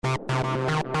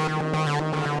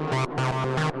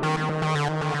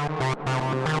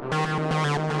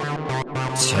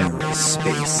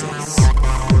TerraSpaces.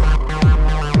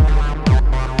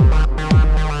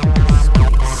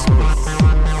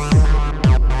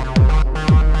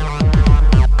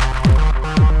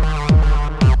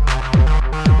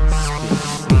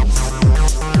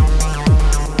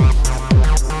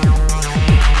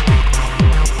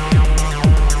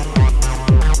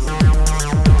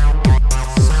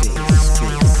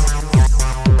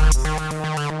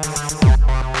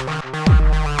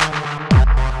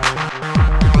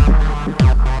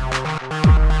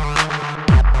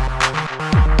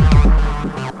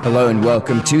 Hello and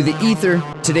welcome to The Ether.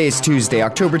 Today's Tuesday,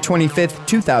 October 25th,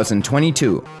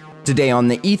 2022. Today on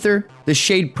The Ether, the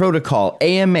Shade Protocol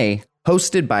AMA,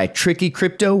 hosted by Tricky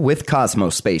Crypto with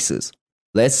Cosmos Spaces.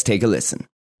 Let's take a listen.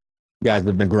 You guys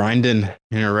have been grinding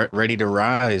and ready to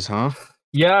rise, huh?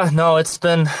 Yeah, no, it's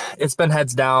been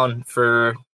heads down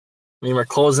for. I mean, we're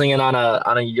closing in on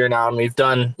a year now, and we've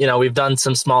done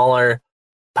some smaller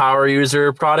power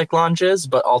user product launches,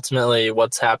 but ultimately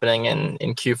what's happening in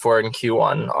Q4 and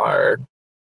Q1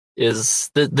 this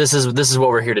is what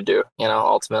we're here to do,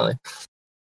 ultimately.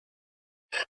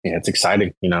 Yeah, it's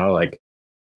exciting, like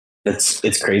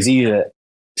it's crazy that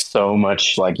so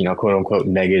much quote unquote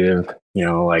negative,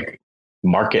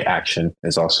 market action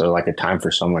is also like a time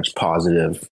for so much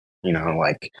positive,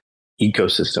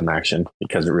 ecosystem action,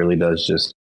 because it really does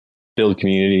just build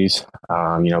communities.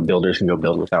 Builders can go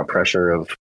build without pressure of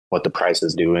what the price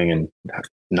is doing and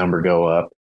number go up.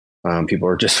 People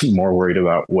are just more worried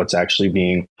about what's actually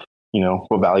being,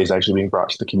 what value is actually being brought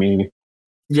to the community.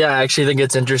 Yeah, I actually think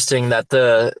it's interesting that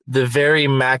the very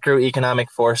macroeconomic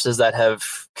forces that have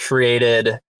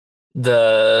created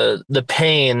the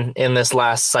pain in this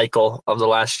last cycle of the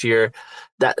last year,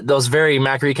 that those very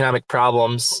macroeconomic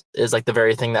problems is like the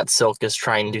very thing that Silk is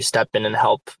trying to step in and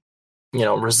help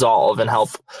resolve and help,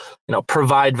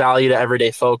 provide value to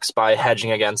everyday folks by hedging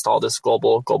against all this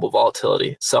global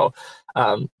volatility. So,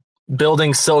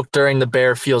 building Silk during the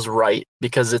bear feels right,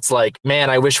 because it's like, man,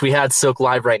 I wish we had Silk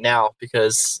live right now,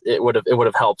 because it would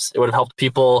have helped. It would have helped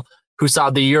people who saw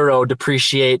the euro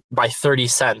depreciate by 30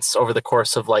 cents over the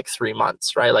course of like 3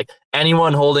 months, right? Like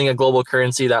anyone holding a global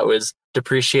currency that was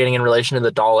depreciating in relation to the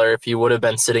dollar, if you would have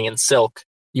been sitting in Silk,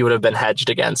 you would have been hedged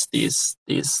against these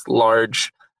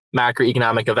large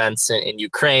macroeconomic events in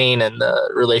Ukraine and the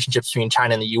relationships between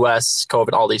China and the US,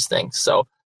 COVID, all these things. So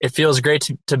it feels great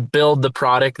to build the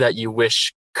product that you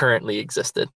wish currently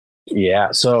existed.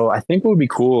 Yeah. So I think what would be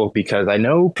cool, because I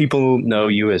know people know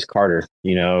you as Carter,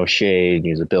 Shade,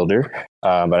 he's a builder,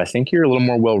 but I think you're a little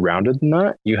more well-rounded than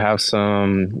that. You have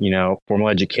some, formal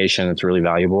education that's really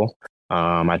valuable.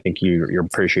 I think you're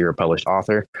pretty sure you're a published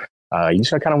author. You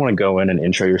just kind of want to go in and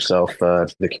intro yourself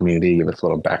to the community, give us a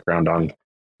little background on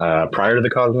prior to the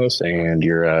Cosmos and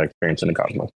your experience in the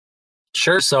Cosmos.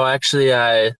 Sure. So actually,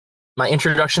 my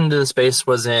introduction to the space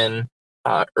was in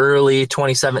early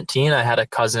 2017. I had a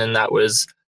cousin that was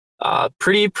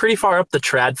pretty far up the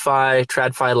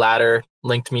TradFi ladder,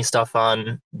 linked me stuff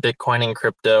on Bitcoin and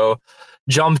crypto,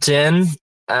 jumped in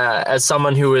as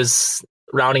someone who was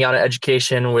rounding out an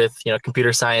education with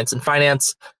computer science and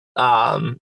finance.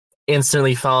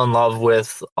 Instantly fell in love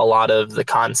with a lot of the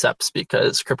concepts,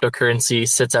 because cryptocurrency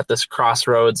sits at this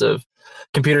crossroads of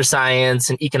computer science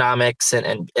and economics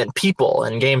and people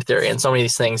and game theory and so many of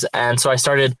these things. And so I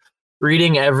started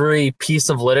reading every piece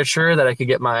of literature that I could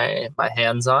get my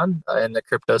hands on in the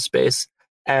crypto space,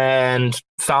 and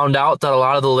found out that a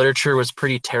lot of the literature was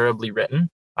pretty terribly written.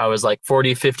 I was like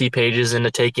 40, 50 pages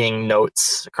into taking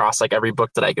notes across like every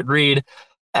book that I could read.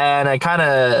 And I kind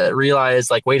of realized,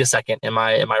 like, wait a second, am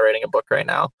I writing a book right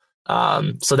now?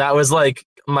 So that was like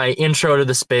my intro to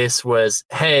the space was,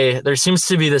 hey, there seems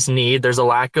to be this need. There's a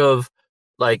lack of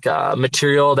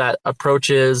material that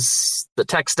approaches the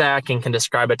tech stack and can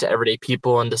describe it to everyday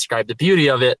people and describe the beauty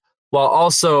of it, while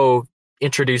also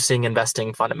introducing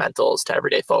investing fundamentals to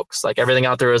everyday folks. Like everything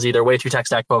out there was either way too tech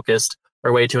stack focused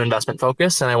or way too investment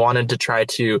focused. And I wanted to try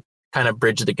to kind of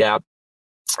bridge the gap.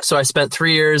 So I spent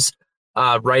 3 years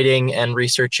writing and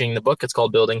researching the book. It's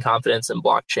called Building Confidence in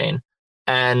Blockchain.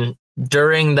 And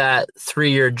during that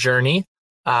 3-year journey,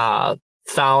 found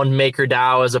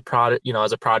MakerDAO as a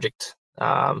project,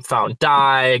 found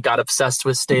DAI, got obsessed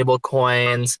with stable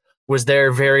coins, was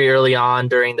there very early on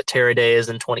during the Terra days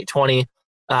in 2020.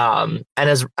 And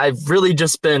as I've really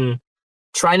just been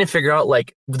trying to figure out,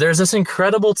 like, there's this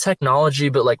incredible technology,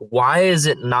 but like, why is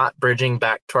it not bridging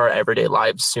back to our everyday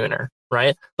lives sooner,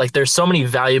 right? Like, there's so many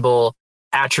valuable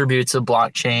attributes of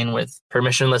blockchain with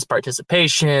permissionless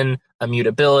participation,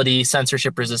 immutability,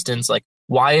 censorship resistance. Like,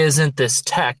 why isn't this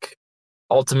tech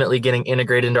ultimately getting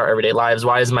integrated into our everyday lives?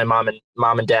 Why is my mom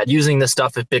and dad using this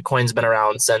stuff if Bitcoin's been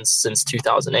around since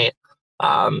 2008?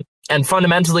 And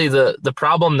fundamentally, the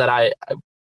problem that I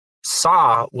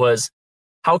saw was,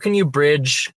 how can you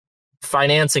bridge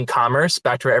finance and commerce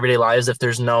back to our everyday lives if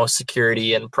there's no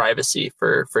security and privacy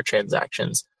for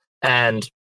transactions? And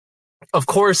of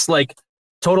course, like,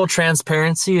 total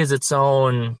transparency is its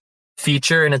own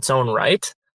feature in its own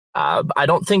right. I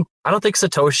don't think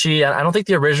Satoshi, I don't think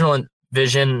the original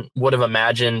vision would have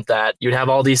imagined that you'd have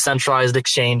all these centralized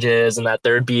exchanges and that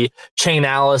there'd be chain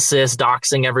analysis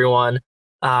doxing everyone.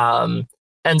 And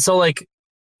so, like,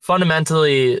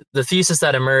 fundamentally, the thesis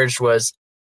that emerged was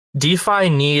DeFi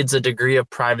needs a degree of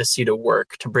privacy to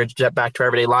work, to bridge that back to our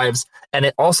everyday lives. And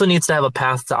it also needs to have a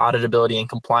path to auditability and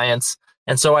compliance.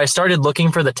 And so I started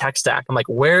looking for the tech stack. I'm like,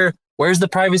 where's the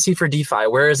privacy for DeFi?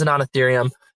 Where is it on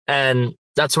Ethereum? And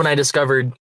that's when I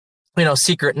discovered,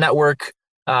 Secret Network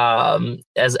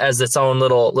as its own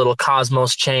little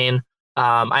Cosmos chain.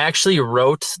 I actually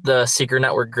wrote the Secret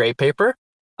Network gray paper.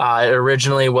 It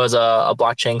originally was a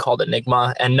blockchain called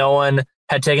Enigma, and no one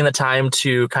had taken the time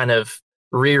to kind of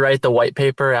rewrite the white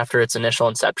paper after its initial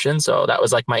inception. So that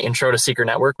was like my intro to Secret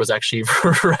Network, was actually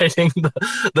writing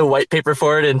the white paper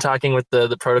for it and talking with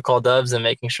the protocol devs and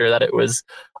making sure that it was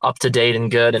up to date and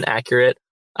good and accurate.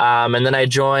 And then I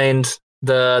joined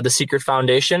the Secret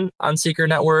Foundation on Secret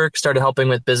Network, started helping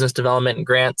with business development and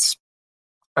grants.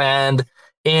 And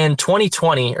in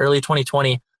 2020, early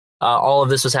 2020, all of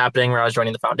this was happening where I was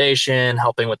joining the foundation,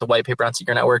 helping with the white paper on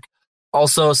Secret Network.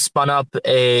 Also spun up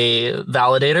a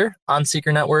validator on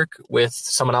Secret Network with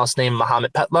someone else named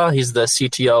Mohammed Petla. He's the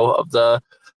CTO of the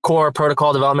core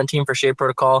protocol development team for Shade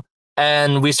Protocol.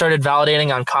 And we started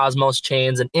validating on Cosmos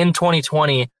chains. And in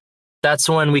 2020, that's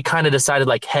when we kind of decided,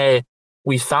 like, hey,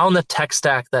 we found the tech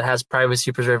stack that has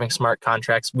privacy preserving smart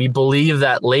contracts. We believe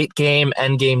that late game,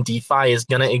 end game DeFi is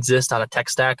going to exist on a tech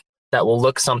stack that will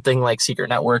look something like Secret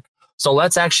Network. So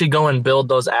let's actually go and build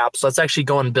those apps. Let's actually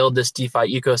go and build this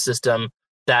DeFi ecosystem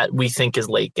that we think is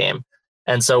late game.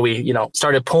 And so we,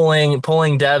 started pulling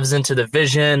devs into the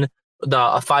vision. A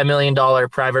 $5 million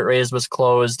private raise was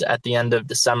closed at the end of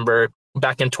December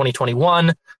back in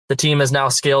 2021. The team has now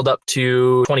scaled up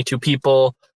to 22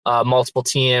 people, multiple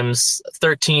teams,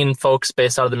 13 folks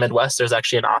based out of the Midwest. There's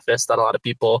actually an office that a lot of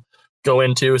people go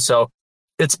into. So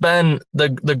it's been the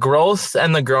growth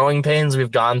and the growing pains we've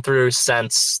gone through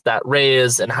since that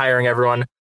raise and hiring everyone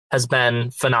has been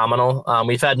phenomenal.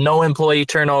 We've had no employee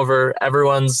turnover.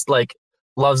 Everyone's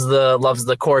loves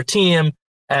the core team,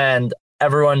 and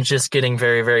everyone's just getting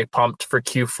very, very pumped for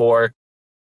Q4.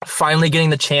 Finally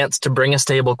getting the chance to bring a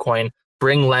stable coin,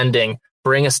 bring lending,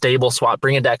 bring a stable swap,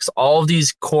 bring a DEX, all of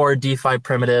these core DeFi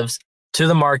primitives to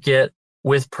the market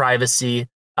with privacy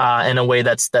in a way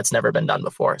that's never been done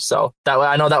before. So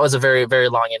I know that was a very, very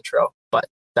long intro, but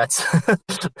that's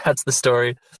that's the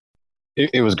story.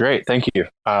 It was great. Thank you.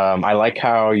 I like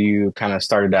how you kind of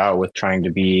started out with trying to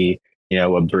be,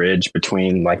 a bridge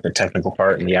between like the technical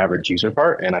part and the average user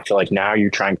part. And I feel like now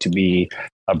you're trying to be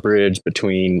a bridge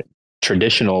between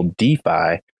traditional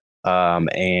DeFi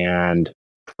and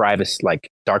privacy, like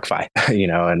DarkFi,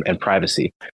 and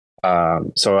privacy.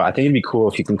 So I think it'd be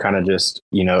cool if you can kind of just,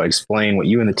 explain what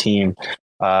you and the team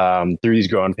through these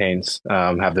growing pains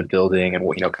have been building, and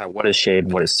what, kind of what is Shade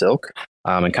and what is Silk,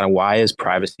 and kind of why is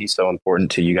privacy so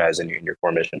important to you guys in your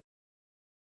core mission?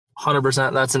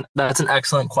 100%. That's an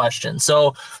excellent question.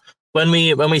 So when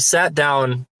we sat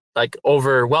down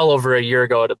well over a year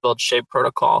ago to build Shade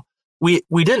Protocol, we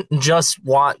didn't just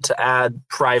want to add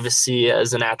privacy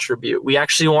as an attribute. We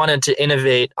actually wanted to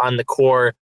innovate on the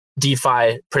core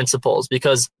DeFi principles,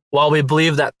 because while we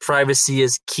believe that privacy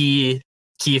is key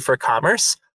for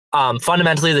commerce,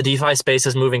 fundamentally the DeFi space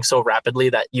is moving so rapidly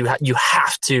that you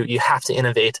have to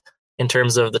innovate in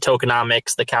terms of the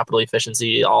tokenomics, the capital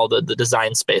efficiency, all the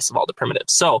design space of all the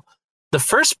primitives. So the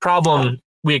first problem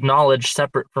we acknowledged,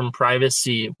 separate from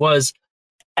privacy, was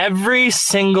every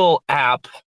single app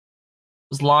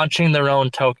was launching their own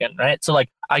token, right? So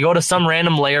I go to some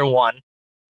random layer 1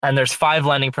 and there's 5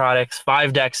 lending products,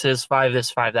 5 DEXs, 5 this,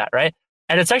 5 that, right?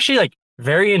 And it's actually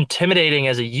very intimidating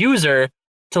as a user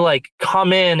to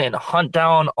come in and hunt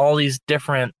down all these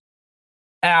different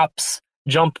apps,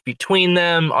 jump between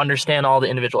them, understand all the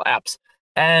individual apps.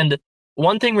 And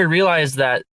one thing we realized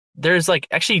that there's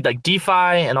actually DeFi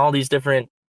and all these different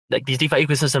these DeFi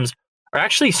ecosystems are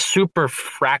actually super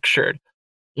fractured,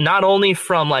 not only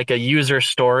from a user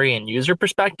story and user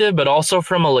perspective, but also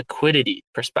from a liquidity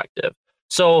perspective.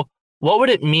 So what would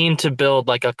it mean to build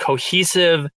a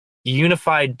cohesive,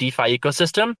 unified DeFi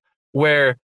ecosystem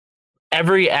where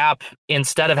every app,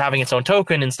 instead of having its own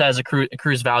token, instead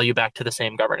accrues value back to the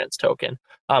same governance token.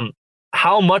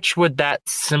 How much would that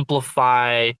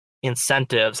simplify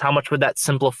incentives? How much would that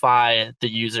simplify the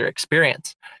user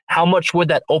experience? How much would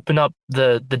that open up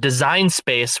the design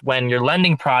space when your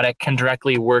lending product can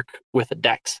directly work with a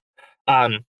DEX?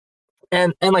 And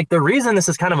like the reason this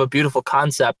is kind of a beautiful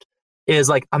concept is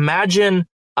like, imagine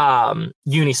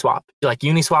Uniswap, like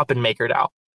Uniswap and MakerDAO.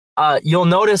 You'll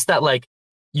notice that like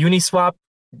Uniswap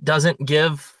doesn't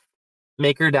give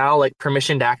MakerDAO like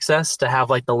permissioned access to have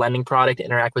like the lending product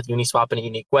interact with Uniswap in a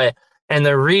unique way. And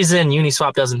the reason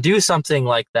Uniswap doesn't do something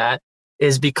like that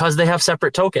is because they have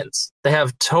separate tokens. They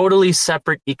have totally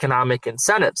separate economic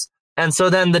incentives. And so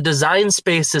then the design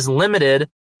space is limited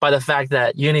by the fact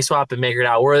that Uniswap and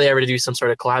MakerDAO, were they ever to do some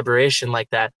sort of collaboration like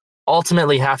that,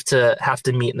 ultimately have to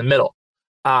meet in the middle.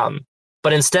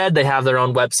 But instead they have their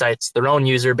own websites, their own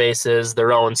user bases,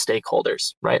 their own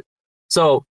stakeholders, right?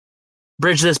 So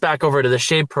bridge this back over to the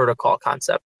Shade protocol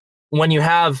concept. When you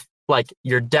have like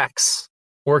your DEX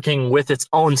working with its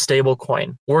own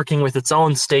stablecoin, working with its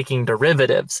own staking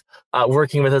derivatives,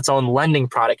 working with its own lending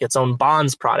product, its own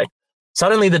bonds product,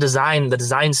 suddenly the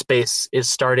design space is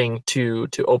starting to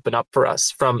open up for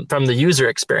us from the user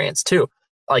experience too.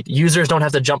 Like users don't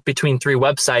have to jump between 3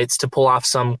 websites to pull off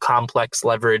some complex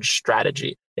leverage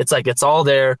strategy. It's like it's all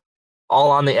there,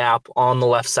 all on the app, on the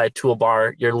left side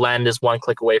toolbar. Your lend is 1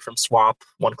 click away from swap,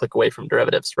 1 click away from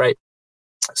derivatives, right?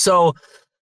 So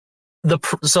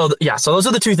those are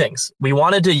the 2 things. We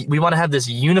want to have this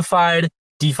unified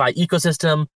DeFi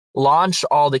ecosystem, launch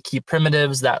all the key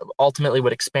primitives that ultimately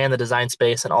would expand the design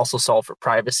space and also solve for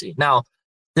privacy. Now,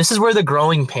 this is where the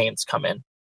growing pains come in.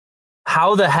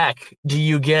 How the heck do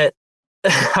you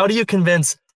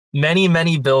convince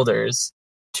many builders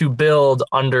to build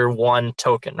under one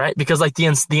token, right? Because like the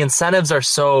incentives are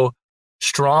so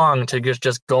strong to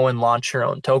just go and launch your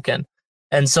own token.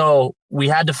 And so we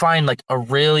had to find like a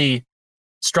really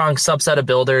strong subset of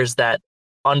builders that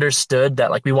understood that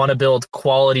like we want to build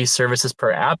quality services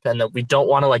per app, and that we don't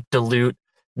want to like dilute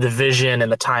the vision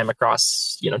and the time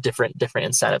across, different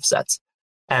incentive sets.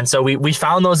 And so we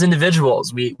found those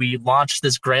individuals. We launched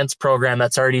this grants program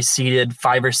that's already seeded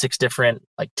 5 or 6 different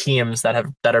like teams that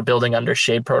are building under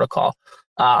Shade Protocol.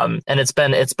 And it's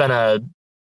been a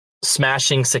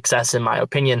smashing success in my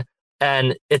opinion.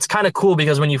 And it's kind of cool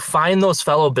because when you find those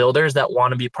fellow builders that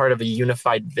want to be part of a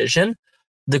unified vision,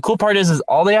 the cool part is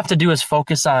all they have to do is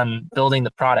focus on building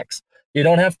the products. You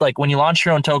don't have like when you launch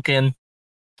your own token,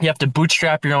 you have to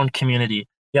bootstrap your own community.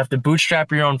 You have to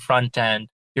bootstrap your own front end,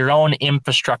 your own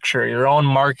infrastructure, your own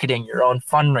marketing, your own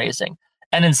fundraising.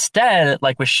 And instead,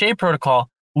 like with Shade Protocol,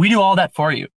 we do all that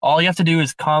for you. All you have to do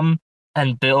is come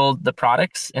and build the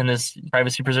products in this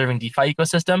privacy preserving DeFi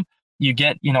ecosystem. You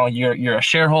get, you're a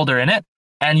shareholder in it,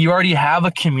 and you already have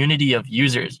a community of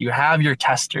users. You have your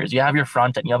testers, you have your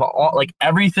front end, you have all, like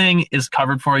everything is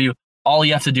covered for you. All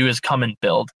you have to do is come and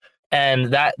build.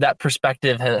 And that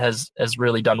perspective has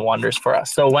really done wonders for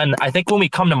us. So when we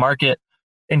come to market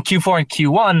in Q4 and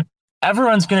Q1,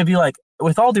 everyone's going to be like,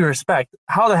 with all due respect,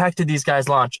 how the heck did these guys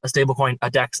launch a stablecoin,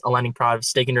 a DEX, a lending product,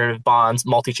 staking derivative bonds,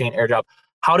 multi-chain airdrop?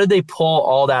 How did they pull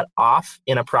all that off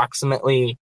in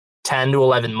approximately 10 to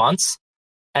 11 months?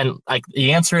 And like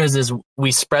the answer is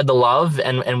we spread the love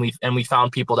and we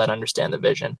found people that understand the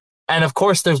vision. And of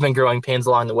course, there's been growing pains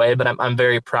along the way, but I'm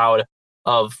very proud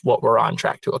of what we're on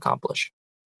track to accomplish.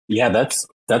 Yeah, that's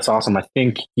awesome. I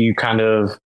think you kind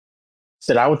of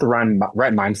set out with the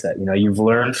right mindset. You've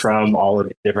learned from all of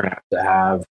the different apps that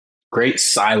have great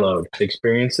siloed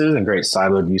experiences and great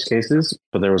siloed use cases,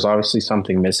 but there was obviously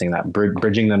something missing, that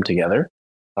bridging them together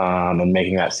and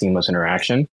making that seamless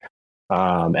interaction.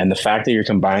 And the fact that you're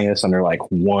combining this under like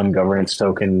one governance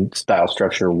token style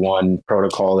structure, one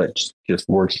protocol that just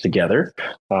works together,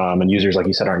 and users, like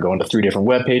you said, aren't going to 3 different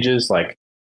web pages, like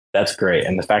that's great.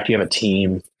 And the fact you have a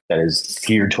team that is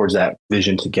geared towards that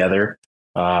vision together,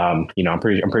 I'm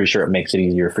pretty sure it makes it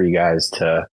easier for you guys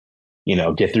to,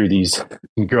 get through these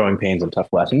growing pains and tough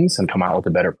lessons and come out with a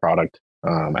better product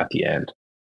at the end.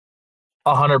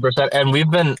 100%.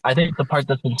 And I think the part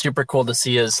that's been super cool to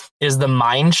see is the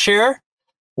mind share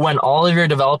when all of your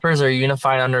developers are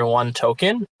unified under one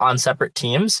token on separate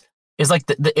teams, is like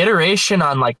the iteration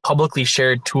on like publicly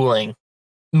shared tooling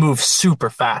moves super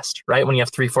fast, right? When you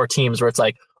have 3-4 teams where it's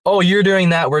like, oh, you're doing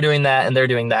that, we're doing that, and they're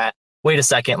doing that. Wait a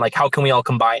second, like how can we all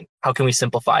combine? How can we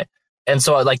simplify? And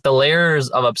so like the layers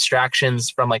of abstractions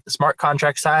from like the smart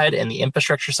contract side and the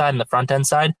infrastructure side and the front end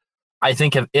side, I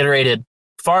think have iterated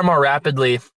far more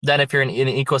rapidly than if you're in an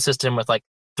ecosystem with like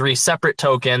 3 separate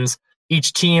tokens.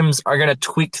 Each teams are going to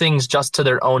tweak things just to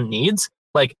their own needs.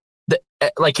 Like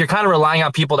like you're kind of relying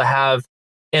on people to have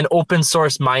an open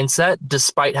source mindset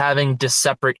despite having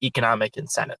separate economic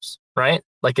incentives, right?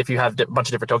 Like if you have a bunch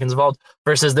of different tokens involved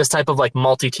versus this type of like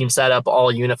multi-team setup,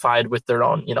 all unified with their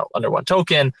own, under one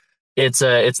token. It's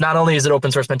not only is it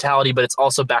open source mentality, but it's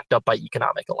also backed up by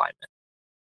economic alignment.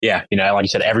 Yeah, like you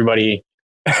said, everybody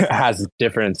has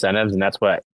different incentives, and that's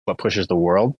what pushes the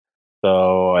world.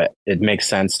 So it makes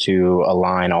sense to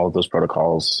align all of those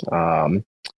protocols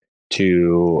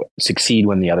to succeed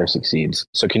when the other succeeds.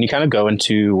 So can you kind of go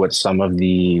into what some of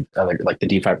the other, like the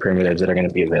DeFi primitives that are going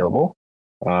to be available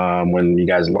when you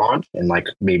guys launch, and like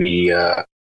maybe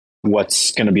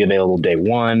what's going to be available day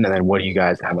one, and then what do you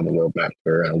guys have on the roadmap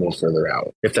for a little further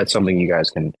out, if that's something you guys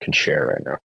can share right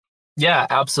now? Yeah,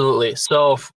 absolutely.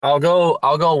 So I'll go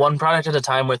one product at a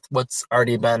time with what's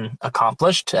already been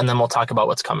accomplished, and then we'll talk about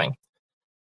what's coming.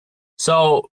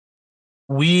 So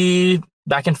we,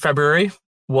 back in February,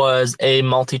 was a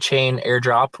multi-chain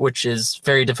airdrop, which is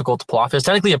very difficult to pull off. It's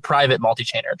technically a private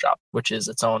multi-chain airdrop, which is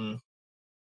its own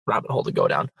rabbit hole to go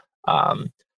down.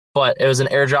 But it was an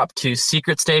airdrop to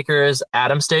secret stakers,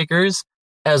 Atom stakers,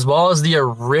 as well as the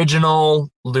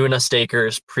original Luna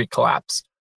stakers pre-collapse.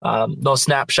 Those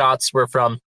snapshots were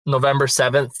from November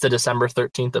 7th to December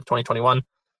 13th of 2021.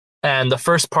 And the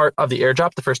first part of the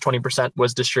airdrop, the first 20%,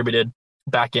 was distributed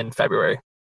back in February.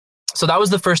 So that was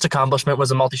the first accomplishment,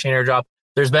 was a multi-chain airdrop.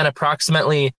 There's been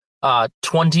approximately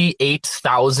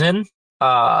 28,000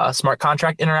 smart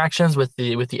contract interactions with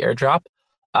the airdrop.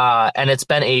 And it's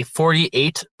been a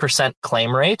 48%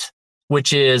 claim rate,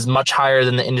 which is much higher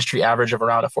than the industry average of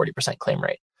around a 40% claim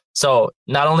rate. So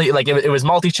not only like it was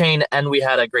multi-chain, and we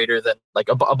had a greater than like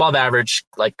above average,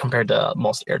 like compared to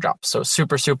most airdrops. So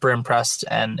super, super impressed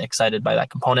and excited by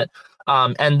that component.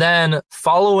 And then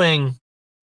following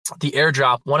the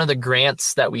airdrop, one of the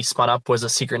grants that we spun up was a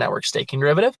secret network staking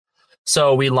derivative.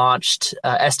 So we launched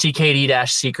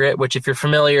STKD-Secret, which if you're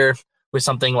familiar with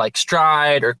something like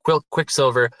Stride or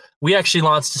Quicksilver, we actually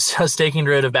launched a staking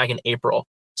derivative back in April.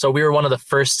 So we were one of the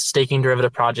first staking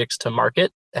derivative projects to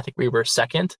market. I think we were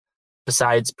second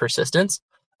besides Persistence.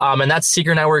 And that's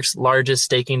Secret Network's largest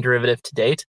staking derivative to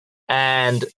date.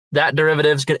 And that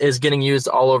derivative is getting used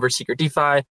all over Secret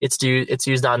DeFi. It's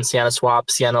used on Sienna Swap,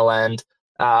 Sienna Lend,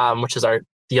 which is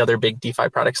the other big DeFi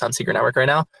products on Secret Network right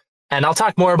now. And I'll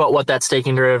talk more about what that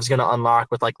staking derivative is going to unlock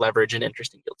with like leverage and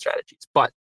interesting yield strategies.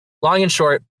 But long and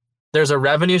short, there's a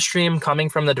revenue stream coming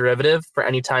from the derivative for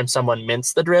any time someone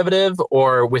mints the derivative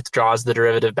or withdraws the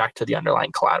derivative back to the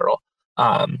underlying collateral.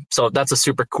 So that's a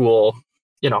super cool,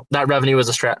 that revenue was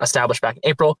established back in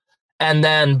April. And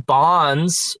then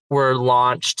bonds were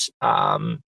launched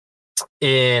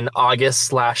in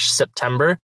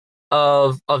August/September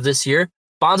of this year.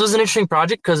 Bonds was an interesting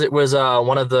project because it was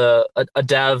one of a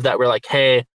dev that were like,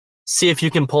 hey, see if you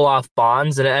can pull off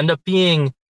bonds. And it ended up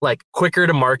being like quicker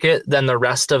to market than the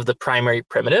rest of the primary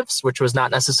primitives, which was not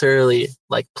necessarily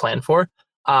like planned for.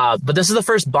 But this is the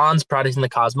first bonds product in the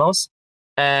Cosmos.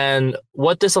 And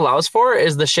what this allows for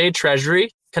is the Shade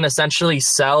Treasury can essentially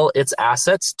sell its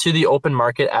assets to the open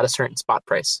market at a certain spot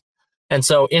price. And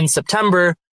so in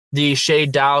September, the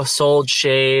Shade DAO sold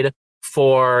Shade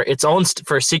for its own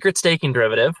for a secret staking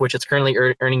derivative, which it's currently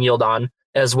earning yield on,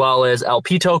 as well as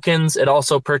LP tokens. It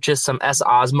also purchased some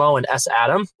S-Osmo and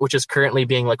S-Atom, which is currently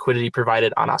being liquidity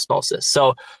provided on Osmosis.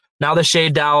 So now the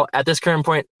Shade DAO at this current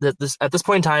point, at this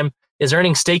point in time, is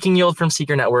earning staking yield from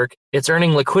Secret Network. It's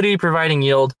earning liquidity providing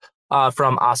yield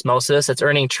from Osmosis. It's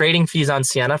earning trading fees on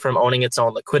Sienna from owning its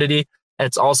own liquidity. And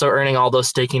it's also earning all those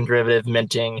staking derivative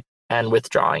minting and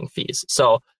withdrawing fees.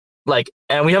 So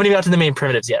and we haven't even got to the main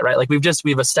primitives yet, right? Like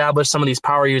we've established some of these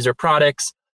power user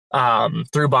products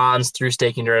through bonds, through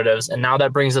staking derivatives. And now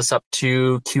that brings us up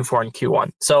to Q4 and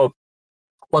Q1. So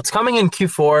what's coming in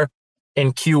Q4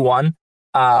 and Q1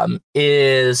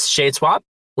 is ShadeSwap,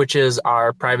 which is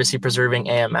our privacy preserving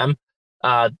AMM.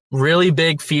 Really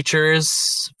big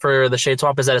features for the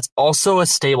ShadeSwap is that it's also a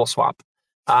stable swap.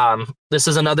 This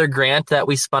is another grant that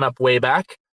we spun up way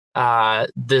back.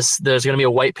 There's going to be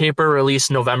a white paper released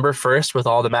November 1st with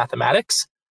all the mathematics.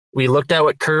 We looked at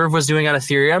what Curve was doing on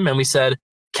Ethereum and we said,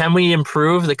 can we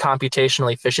improve the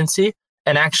computational efficiency?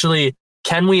 And actually,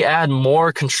 can we add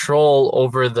more control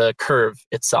over the curve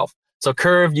itself? So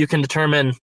Curve, you can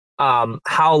determine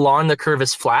how long the curve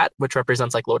is flat, which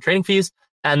represents like low trading fees.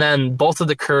 And then both of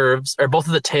the curves or both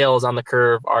of the tails on the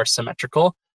curve are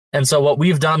symmetrical. And so what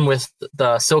we've done with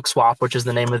the Silk Swap, which is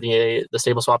the name of the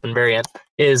stable swap invariant,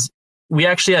 is we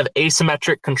actually have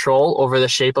asymmetric control over the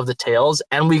shape of the tails,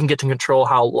 and we can get to control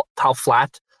how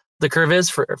flat the curve is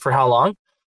for how long.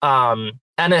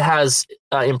 And it has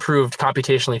improved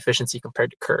computational efficiency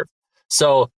compared to Curve.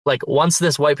 So like once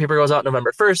this white paper goes out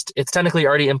November 1st, it's technically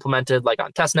already implemented like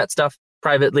on testnet stuff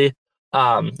privately,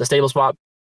 the stable swap.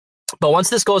 But once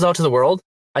this goes out to the world,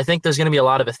 I think there's going to be a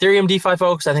lot of Ethereum DeFi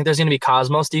folks. I think there's going to be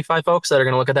Cosmos DeFi folks that are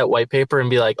going to look at that white paper and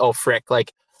be like, oh, frick,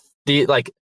 like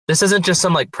this isn't just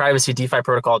some like privacy DeFi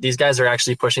protocol. These guys are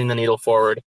actually pushing the needle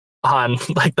forward on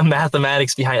like the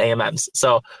mathematics behind AMMs.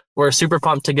 So we're super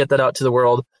pumped to get that out to the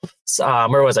world.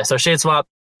 Where was I? So ShadeSwap,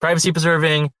 privacy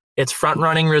preserving, it's front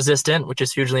running resistant, which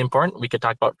is hugely important. We could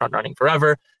talk about front running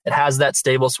forever. It has that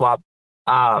stable swap.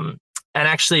 And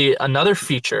actually another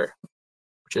feature,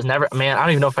 which is never, man, I don't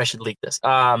even know if I should leak this.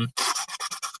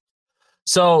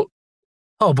 So,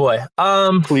 oh boy.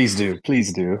 Please do.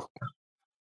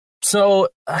 So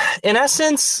in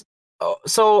essence,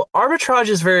 so arbitrage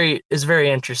is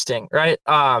very interesting, right?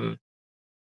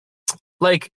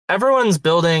 Like everyone's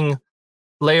building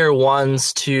layer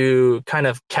ones to kind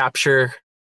of capture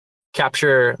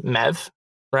MEV,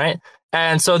 right?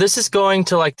 And so this is going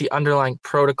to like the underlying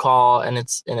protocol, and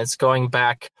it's going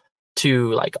back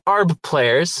to like ARB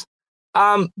players.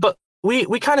 But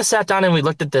we kind of sat down and we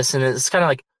looked at this, and it's kind of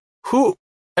like who,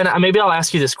 and maybe I'll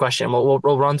ask you this question. We'll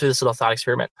run through this little thought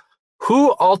experiment.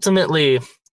 Who ultimately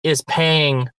is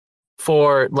paying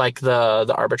for like the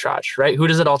arbitrage, right? Who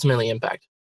does it ultimately impact?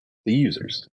 The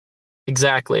users.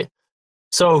 Exactly.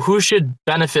 So who should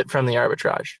benefit from the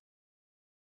arbitrage?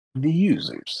 The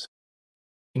users.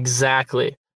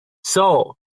 Exactly.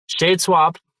 So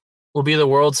ShadeSwap will be the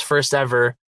world's first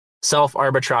ever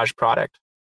self-arbitrage product.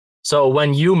 So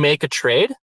when you make a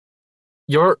trade,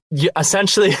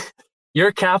 essentially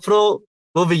your capital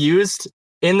will be used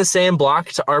in the same block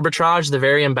to arbitrage the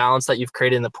very imbalance that you've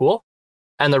created in the pool,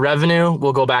 and the revenue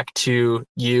will go back to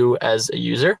you as a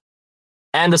user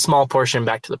and a small portion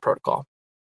back to the protocol.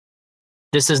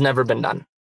 This has never been done.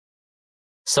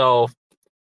 So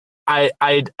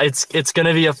it's going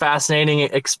to be a fascinating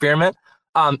experiment.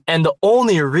 And the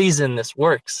only reason this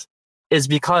works is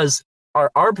because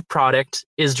our ARB product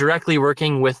is directly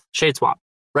working with ShadeSwap,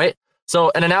 right?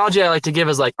 So an analogy I like to give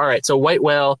is like, all right, so White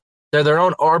Whale, they're their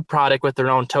own ARB product with their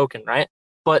own token, right?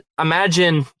 But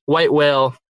imagine White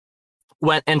Whale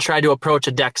went and tried to approach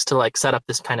a DEX to like set up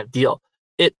this kind of deal.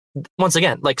 It, once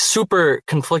again, like super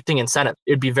conflicting incentive.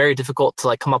 It'd be very difficult to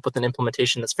like come up with an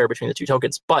implementation that's fair between the two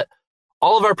tokens. But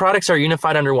all of our products are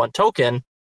unified under one token.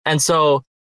 And so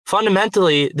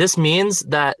fundamentally, this means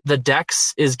that the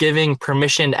DEX is giving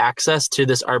permissioned access to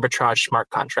this arbitrage smart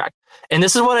contract. And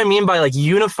this is what I mean by like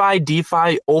unified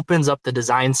DeFi opens up the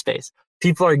design space.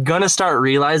 People are going to start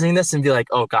realizing this and be like,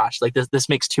 oh gosh, like this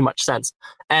makes too much sense.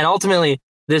 And ultimately,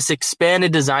 this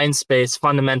expanded design space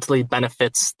fundamentally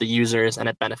benefits the users, and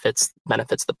it benefits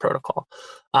the protocol.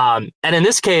 And in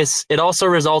this case, it also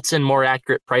results in more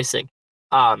accurate pricing,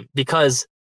 because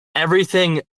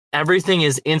everything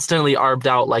is instantly arbed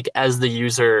out like as the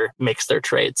user makes their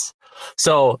trades.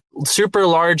 So super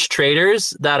large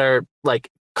traders that are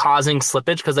like causing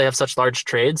slippage because they have such large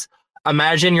trades.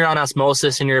 Imagine you're on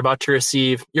Osmosis and you're about to create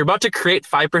 5%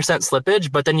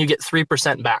 slippage, but then you get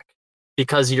 3% back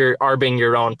because you're arbing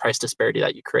your own price disparity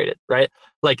that you created, right?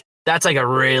 Like that's like a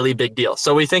really big deal.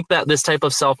 So we think that this type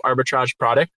of self arbitrage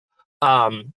product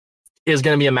is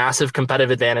going to be a massive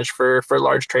competitive advantage for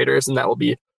large traders, and that will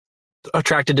be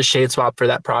attracted to ShadeSwap for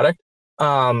that product.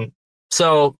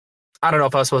 So I don't know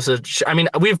if I was supposed to. I mean,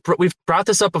 we've brought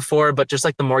this up before, but just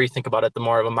like the more you think about it, the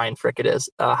more of a mind frick it is.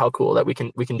 How cool that we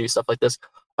can do stuff like this.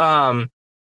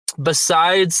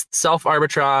 Besides self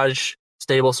arbitrage,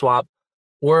 stable swap,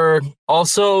 we're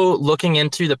also looking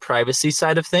into the privacy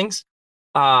side of things.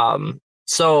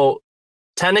 So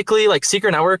technically, like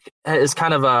Secret Network is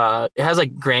kind of it has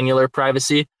like granular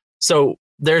privacy. So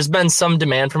there's been some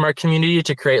demand from our community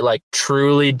to create like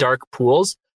truly dark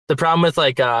pools. The problem with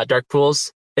like dark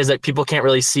pools is that people can't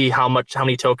really see how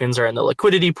many tokens are in the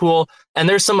liquidity pool. And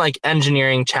there's some like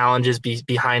engineering challenges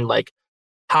behind like,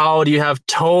 how do you have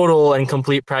total and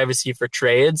complete privacy for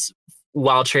trades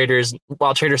while traders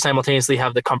simultaneously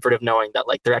have the comfort of knowing that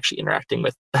like they're actually interacting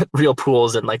with real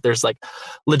pools and like there's like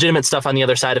legitimate stuff on the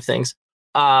other side of things.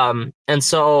 And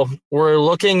so we're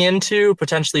looking into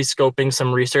potentially scoping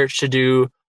some research to do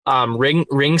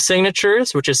ring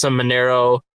signatures, which is some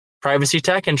Monero privacy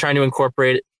tech, and trying to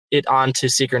incorporate it onto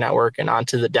Secret Network and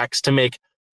onto the DEX to make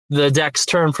the DEX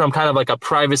turn from kind of like a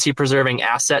privacy preserving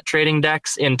asset trading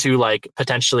DEX into like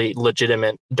potentially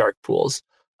legitimate dark pools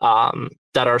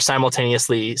that are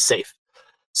simultaneously safe.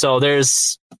 So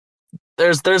there's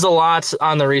a lot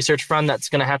on the research front that's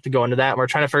going to have to go into that. We're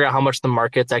trying to figure out how much the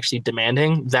market's actually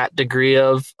demanding that degree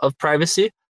of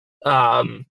privacy.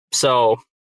 So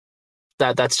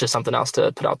that's just something else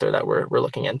to put out there that we're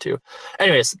looking into.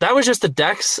 Anyways, that was just the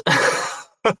DEX.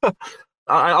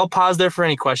 I'll pause there for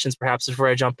any questions, perhaps, before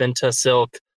I jump into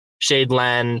Silk,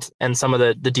 Shadeland, and some of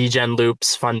the degen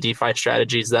loops, fun DeFi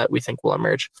strategies that we think will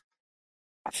emerge.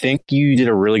 I think you did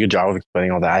a really good job of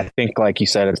explaining all that. I think, like you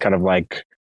said, it's kind of like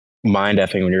mind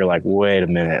effing when you're like, wait a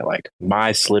minute, like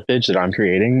my slippage that I'm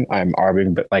creating, I'm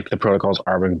arbing, but like the protocol's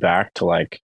arbing back to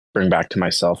like bring back to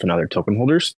myself and other token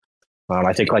holders.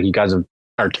 I think like you guys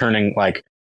are turning like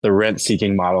the rent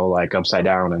seeking model like upside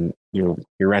down, and you're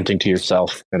renting to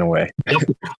yourself in a way.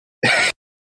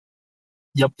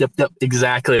 Yep,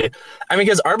 exactly. I mean,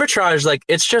 because arbitrage, like,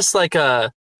 it's just like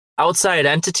a outside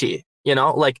entity, you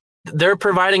know, like they're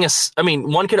providing us. I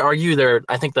mean, one could argue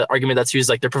I think the argument that's used,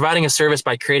 like they're providing a service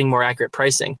by creating more accurate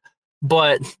pricing.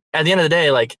 But at the end of the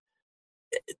day, like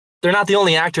they're not the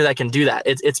only actor that can do that.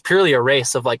 It's purely a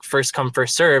race of like first come,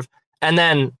 first serve. And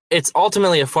then it's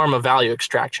ultimately a form of value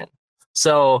extraction.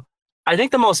 So I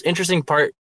think the most interesting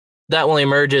part that will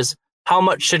emerge is how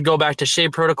much should go back to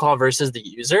Shade Protocol versus the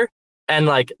user. And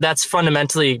like, that's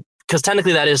fundamentally, because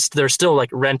technically there's still like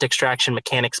rent extraction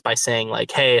mechanics by saying like,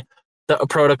 hey, the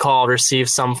protocol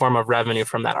receives some form of revenue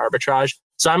from that arbitrage.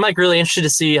 So I'm like really interested to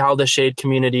see how the Shade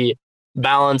community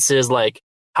balances like,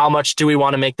 how much do we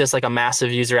want to make this like a massive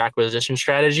user acquisition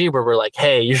strategy where we're like,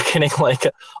 hey, you're getting like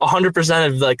 100%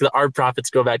 of like the ARB profits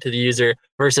go back to the user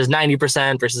versus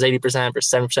 90% versus 80% versus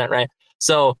 7%, right?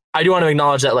 So I do want to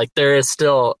acknowledge that like it's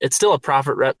still a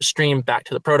profit stream back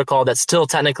to the protocol. That's still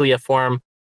technically a form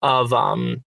of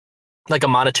like a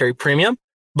monetary premium.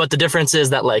 But the difference is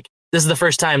that like this is the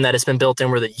first time that it's been built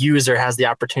in where the user has the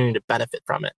opportunity to benefit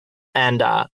from it. And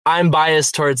I'm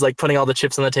biased towards like putting all the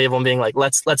chips on the table and being like,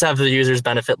 let's have the users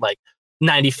benefit like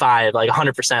 95, like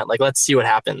 100%. Like, let's see what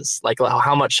happens. Like,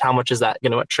 how much is that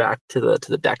going to attract to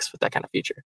the DEX with that kind of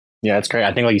feature? Yeah, it's great.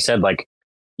 I think, like you said, like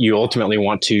you ultimately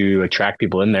want to attract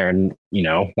people in there, and you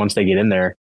know, once they get in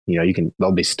there, you know,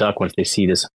 they'll be stuck once they see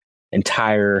this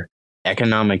entire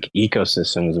economic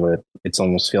ecosystem is what it's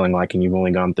almost feeling like, and you've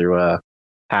only gone through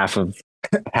half of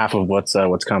what's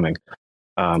coming.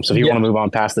 So if you want to move on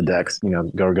past the DEX, you know,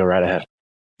 go right ahead.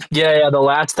 Yeah. The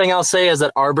last thing I'll say is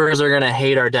that arbors are going to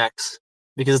hate our DEX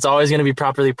because it's always going to be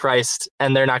properly priced,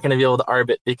 and they're not going to be able to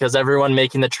arb it because everyone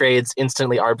making the trades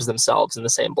instantly arbs themselves in the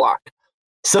same block.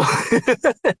 So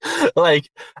like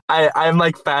I'm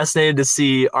like fascinated to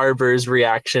see arbors'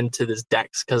 reaction to this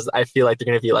DEX because I feel like they're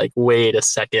going to be like, wait a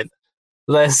second.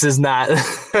 This is not,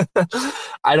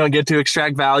 I don't get to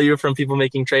extract value from people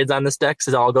making trades on this DEX.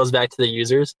 It all goes back to the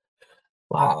users.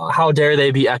 Wow, how dare they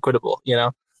be equitable, you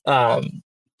know?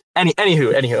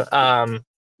 Anywho.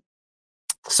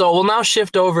 So we'll now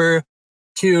shift over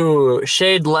to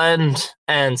Shadeland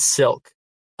and Silk.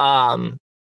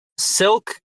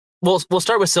 Silk, we'll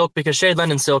start with Silk because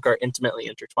Shadeland and Silk are intimately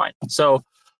intertwined. So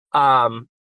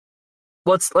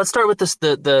let's start with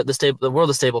the world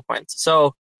of stablecoins.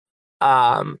 So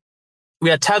we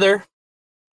had Tether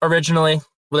originally,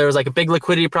 where there was like a big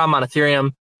liquidity problem on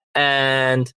Ethereum,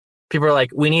 and people are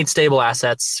like, we need stable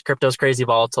assets. Crypto's crazy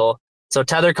volatile. So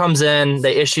Tether comes in,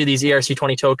 they issue these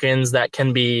ERC20 tokens that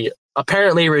can be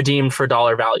apparently redeemed for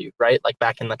dollar value, right? Like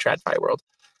back in the TradFi world.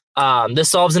 This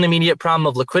solves an immediate problem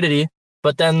of liquidity,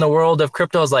 but then the world of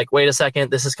crypto is like, wait a second,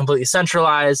 this is completely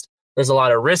centralized. There's a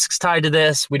lot of risks tied to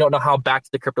this. We don't know how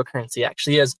backed the cryptocurrency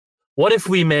actually is. What if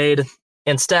we made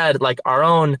instead like our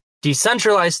own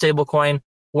decentralized stablecoin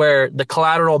where the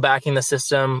collateral backing the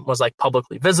system was like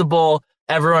publicly visible?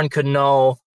 Everyone could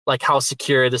know like how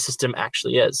secure the system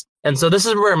actually is. And so this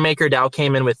is where MakerDAO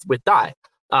came in with DAI.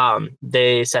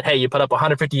 They said, hey, you put up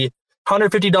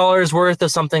 $150 worth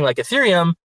of something like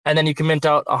Ethereum, and then you can mint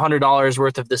out $100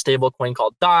 worth of the stable coin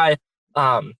called DAI.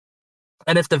 And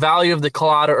if the value of the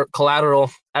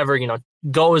collateral ever, you know,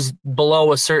 goes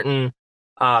below a certain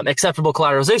acceptable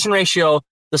collateralization ratio,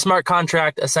 the smart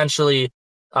contract essentially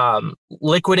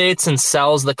liquidates and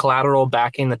sells the collateral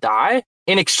backing the DAI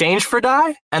in exchange for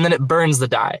DAI, and then it burns the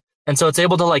DAI. And so it's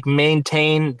able to like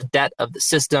maintain the debt of the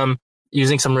system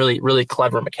using some really, really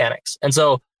clever mechanics. And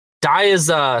so DAI is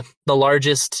the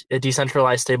largest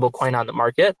decentralized stable coin on the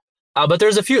market. But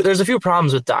there's a few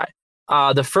problems with DAI.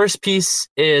 The first piece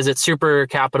is it's super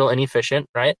capital inefficient,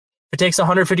 right? It takes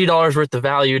 $150 worth of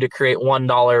value to create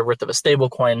 $1 worth of a stable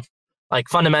coin. Like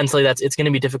fundamentally, it's going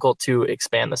to be difficult to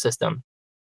expand the system.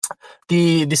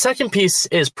 The second piece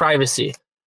is privacy.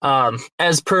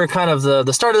 As per kind of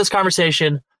the start of this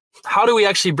conversation, how do we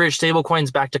actually bridge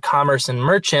stablecoins back to commerce and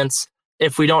merchants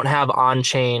if we don't have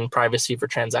on-chain privacy for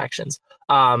transactions?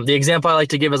 The example I like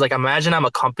to give is like, imagine I'm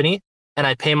a company and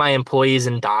I pay my employees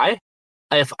in DAI,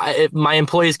 if my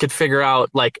employees could figure out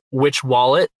like which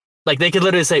wallet, like they could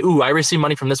literally say, ooh, I received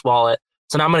money from this wallet.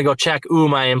 So now I'm going to go check, ooh,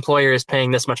 my employer is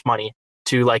paying this much money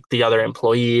to like the other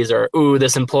employees, or ooh,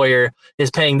 this employer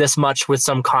is paying this much with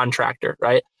some contractor,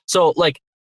 right? So like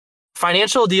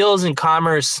financial deals in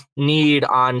commerce need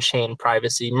on-chain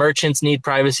privacy. Merchants need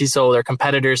privacy so their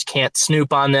competitors can't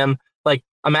snoop on them. Like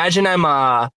imagine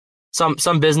I'm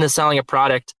some business selling a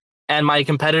product and my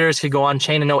competitors could go on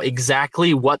chain and know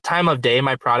exactly what time of day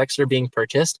my products are being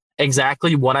purchased,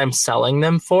 exactly what I'm selling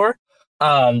them for.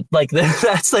 Like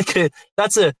that's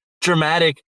a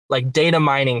dramatic like data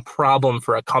mining problem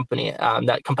for a company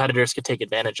that competitors could take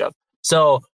advantage of.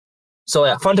 So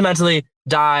yeah, fundamentally,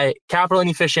 DAI capital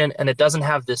inefficient, and it doesn't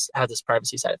have this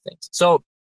privacy side of things. So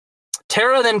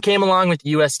Terra then came along with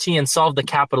UST and solved the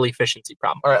capital efficiency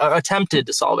problem, or attempted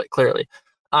to solve it clearly.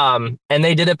 And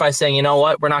they did it by saying, you know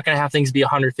what, we're not going to have things be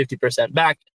 150%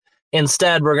 back.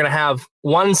 Instead, we're going to have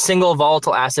one single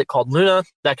volatile asset called Luna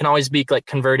that can always be like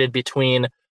converted between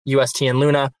UST and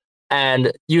Luna.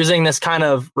 And using this kind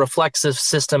of reflexive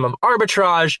system of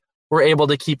arbitrage, we're able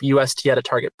to keep UST at a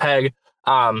target peg.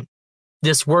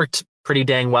 This worked pretty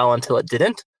dang well until it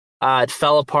didn't. It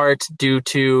fell apart due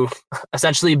to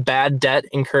essentially bad debt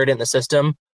incurred in the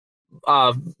system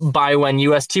by when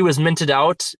UST was minted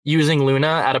out using Luna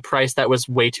at a price that was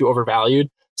way too overvalued,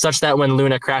 such that when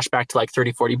Luna crashed back to like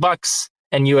 $30-$40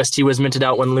 and UST was minted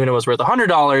out when Luna was worth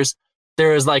 $100,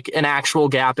 there was like an actual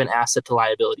gap in asset to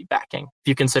liability backing. If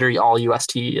you consider all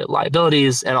UST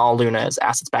liabilities and all Luna as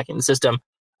assets backing the system,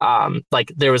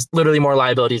 like there was literally more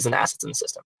liabilities than assets in the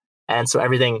system. And so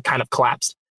everything kind of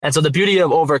collapsed. And so the beauty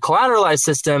of over collateralized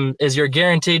system is you're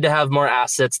guaranteed to have more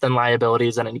assets than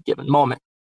liabilities at any given moment.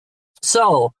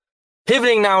 So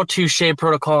pivoting now to Shade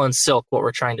Protocol and Silk, what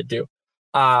we're trying to do.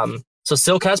 So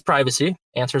Silk has privacy,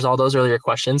 answers all those earlier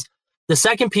questions. The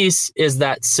second piece is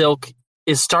that Silk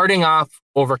is starting off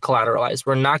over collateralized.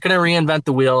 We're not going to reinvent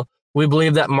the wheel. We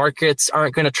believe that markets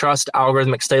aren't going to trust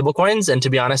algorithmic stablecoins. And to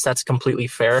be honest, that's completely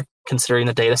fair considering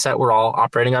the data set we're all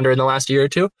operating under in the last year or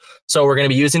two. So we're going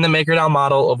to be using the MakerDAO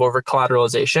model of over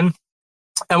collateralization.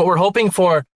 And what we're hoping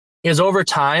for is over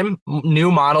time,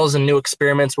 new models and new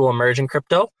experiments will emerge in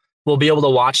crypto. We'll be able to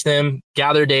watch them,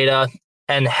 gather data,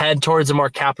 and head towards a more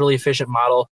capital efficient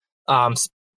model.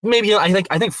 Maybe I think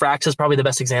Frax is probably the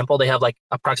best example. They have like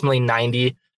approximately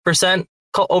 90%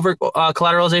 over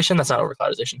collateralization. That's not over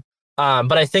collateralization.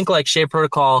 But I think like Shade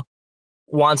Protocol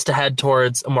wants to head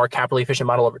towards a more capital efficient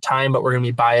model over time, but we're going to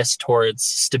be biased towards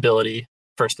stability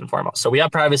first and foremost. So we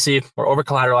have privacy, we're over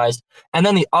collateralized. And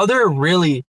then the other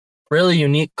really, really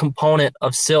unique component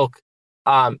of Silk,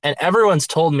 and everyone's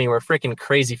told me we're freaking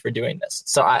crazy for doing this.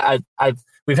 So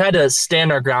we've had to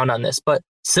stand our ground on this, but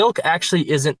Silk actually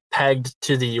isn't pegged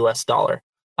to the US dollar.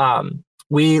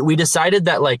 We decided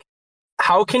that like,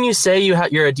 how can you say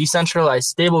you're a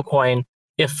decentralized stablecoin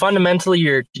if fundamentally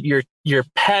you're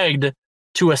pegged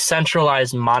to a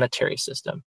centralized monetary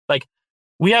system? Like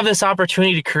we have this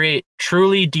opportunity to create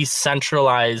truly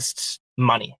decentralized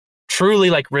money, truly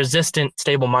like resistant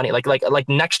stable money, like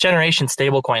next generation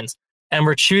stable coins, and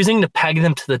we're choosing to peg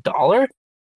them to the dollar,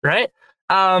 right?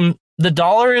 The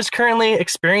dollar is currently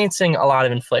experiencing a lot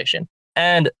of inflation,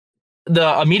 and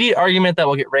the immediate argument that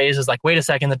will get raised is like, wait a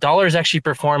second, the dollar is actually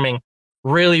performing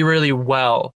really, really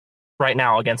well right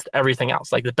now against everything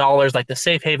else. Like the dollar is like the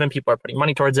safe haven, people are putting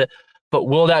money towards it. But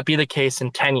will that be the case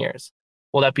in 10 years?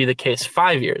 Will that be the case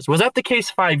 5 years? Was that the case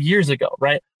 5 years ago,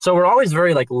 right? So we're always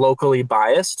very like locally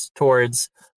biased towards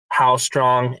how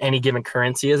strong any given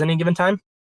currency is any given time.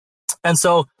 And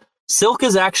so Silk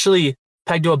is actually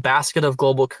pegged to a basket of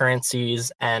global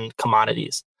currencies and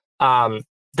commodities.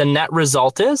 The net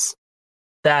result is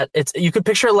that you could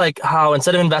picture like how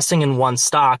instead of investing in one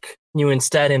stock, you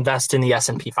instead invest in the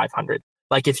S&P 500.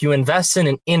 Like if you invest in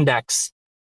an index,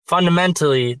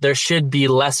 fundamentally, there should be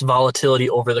less volatility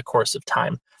over the course of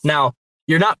time. Now,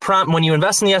 you're not when you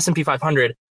invest in the S&P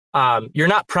 500, you're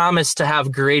not promised to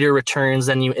have greater returns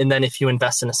than if you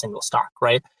invest in a single stock,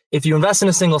 right? If you invest in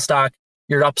a single stock,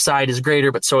 your upside is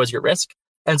greater, but so is your risk.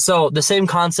 And so the same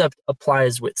concept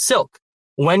applies with Silk.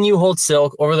 When you hold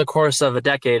Silk over the course of a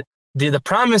decade, the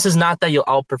promise is not that you'll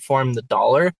outperform the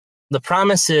dollar. The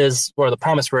promise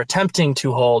we're attempting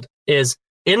to hold is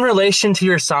in relation to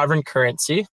your sovereign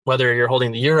currency, whether you're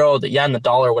holding the euro, the yen, the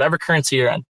dollar, whatever currency you're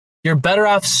in, you're better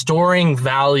off storing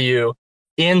value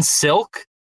in Silk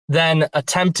than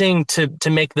attempting to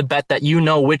make the bet that you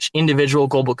know which individual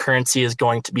global currency is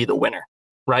going to be the winner,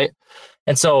 right?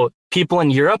 And so people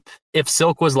in Europe, if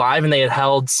Silk was live and they had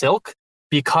held Silk,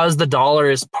 because the dollar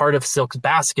is part of Silk's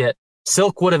basket,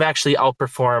 Silk would have actually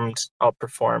outperformed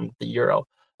the euro.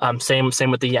 Same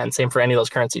with the yen. Same for any of those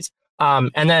currencies.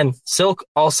 And then Silk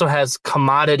also has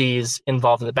commodities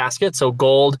involved in the basket. So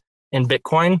gold and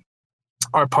Bitcoin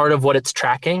are part of what it's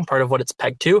tracking, part of what it's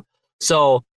pegged to.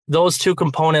 So those two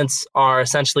components are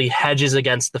essentially hedges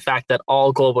against the fact that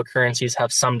all global currencies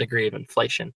have some degree of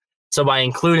inflation. So by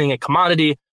including a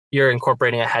commodity, you're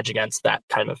incorporating a hedge against that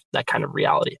kind of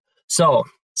reality. So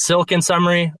Silk, in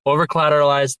summary, over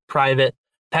collateralized, private,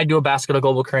 pegged to a basket of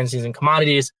global currencies and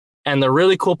commodities. And the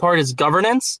really cool part is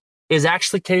governance is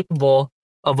actually capable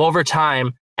of, over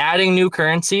time, adding new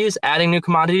currencies, adding new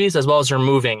commodities, as well as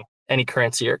removing any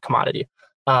currency or commodity.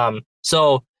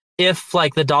 So if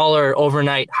like the dollar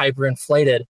overnight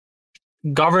hyperinflated,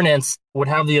 governance would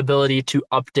have the ability to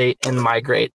update and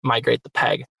migrate the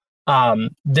peg.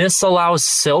 This allows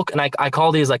Silk, and I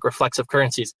call these like reflexive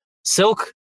currencies.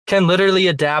 Silk can literally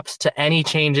adapt to any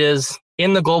changes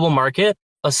in the global market,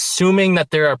 assuming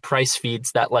that there are price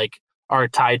feeds that like are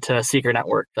tied to Secret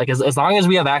Network. Like as long as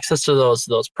we have access to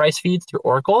those price feeds through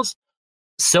oracles,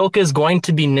 Silk is going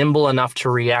to be nimble enough to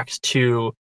react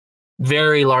to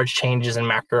very large changes in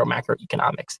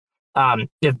macroeconomics.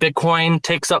 If Bitcoin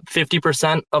takes up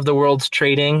 50% of the world's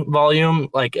trading volume,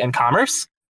 like in commerce,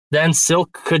 then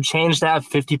Silk could change to have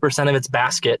 50% of its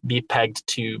basket be pegged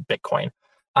to Bitcoin.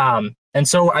 And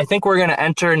so I think we're going to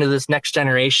enter into this next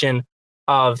generation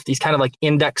of these kind of like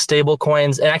index stable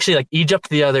coins. And actually, like Egypt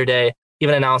the other day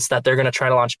even announced that they're going to try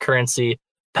to launch currency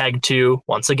pegged to,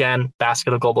 once again,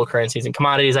 basket of global currencies and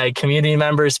commodities. I had community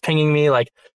members pinging me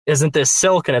like, isn't this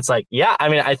Silk? And it's like, yeah, I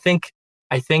mean, I think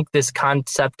this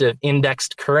concept of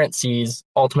indexed currencies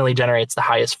ultimately generates the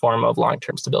highest form of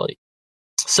long-term stability.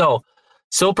 So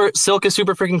Silk is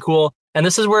super freaking cool. And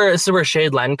this is where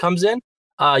Shade Lend comes in.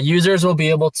 Users will be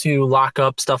able to lock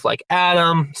up stuff like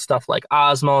Atom, stuff like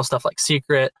Osmo, stuff like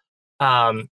Secret,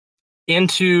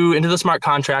 into the smart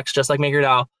contracts, just like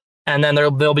MakerDAO, and then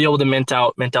they'll be able to mint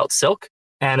out Silk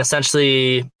and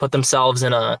essentially put themselves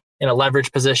in a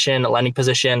leverage position, a lending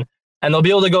position, and they'll be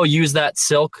able to go use that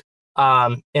Silk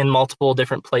in multiple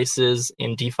different places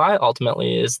in DeFi.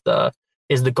 Ultimately, is the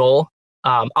goal.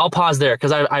 I'll pause there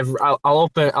because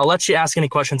I'll let you ask any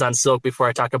questions on Silk before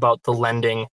I talk about the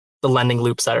lending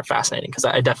loops that are fascinating, because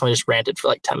I definitely just ranted for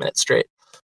like 10 minutes straight.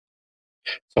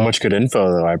 So much good info,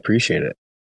 though. I appreciate it.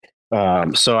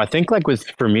 So I think like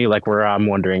for me, like where I'm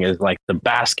wondering is like the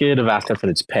basket of assets that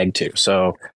it's pegged to.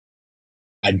 So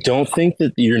I don't think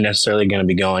that you're necessarily going to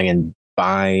be going and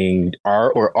buying,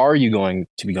 are you going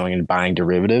to be going and buying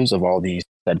derivatives of all these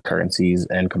said currencies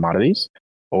and commodities?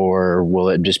 Or will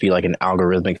it just be like an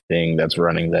algorithmic thing that's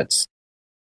running that's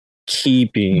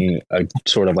keeping a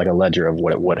sort of like a ledger of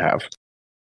what it would have?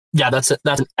 Yeah, that's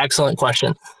an excellent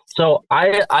question. So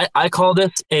I call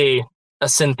this a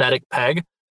synthetic peg.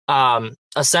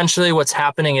 Essentially what's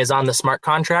happening is on the smart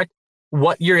contract,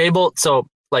 so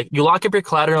like you lock up your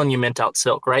collateral and you mint out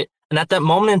Silk, right? And at that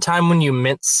moment in time when you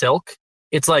mint Silk,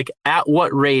 it's like, at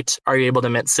what rate are you able to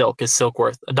mint Silk? Is Silk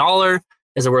worth $1?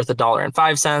 Is it worth $1.05,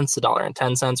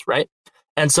 $1.10, right?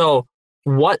 And so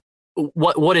what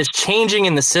is changing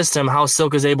in the system, how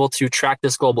Silk is able to track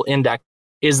this global index,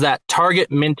 is that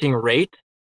target minting rate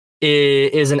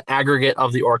is an aggregate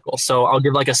of the oracle. So I'll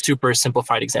give like a super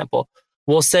simplified example.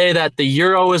 We'll say that the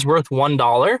euro is worth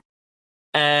 $1,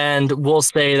 and we'll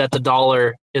say that the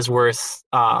dollar is worth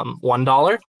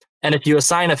 $1. And if you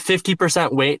assign a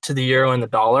 50% weight to the euro and the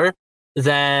dollar,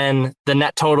 then the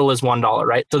net total is $1,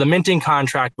 right? So the minting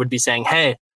contract would be saying,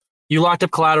 hey, you locked up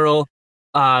collateral,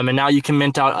 and now you can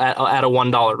mint out at a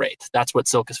 $1 rate. That's what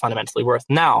Silk is fundamentally worth.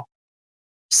 Now,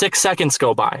 6 seconds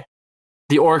go by.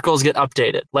 The oracles get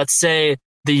updated. Let's say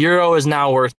the euro is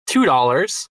now worth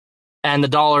 $2 and the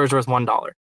dollar is worth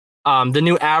 $1. The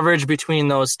new average between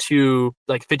those two,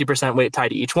 like 50% weight tied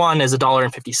to each one, is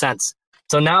 $1.50.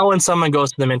 So now when someone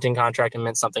goes to the minting contract and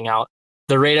mints something out,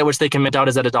 the rate at which they can mint out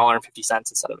is at $1.50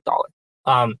 instead of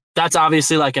 $1. That's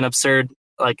obviously like an absurd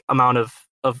like amount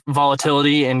of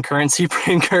volatility in currency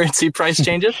price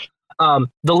changes. The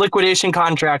liquidation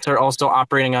contracts are also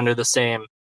operating under the same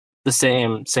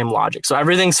logic. So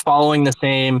everything's following the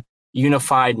same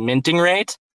unified minting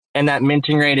rate, and that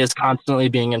minting rate is constantly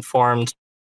being informed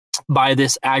by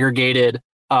this aggregated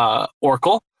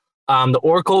oracle. The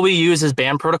oracle we use is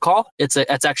BAM protocol. It's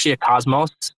actually a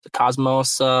Cosmos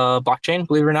blockchain.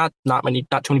 Believe it or not, not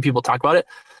too many people talk about it.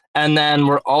 And then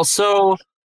we're also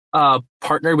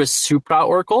partnered with Supra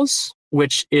oracles,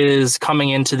 which is coming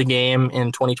into the game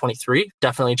in 2023.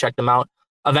 Definitely check them out.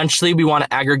 Eventually, we want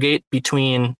to aggregate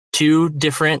between two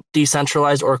different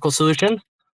decentralized oracle solutions.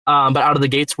 But out of the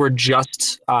gates, we're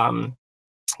just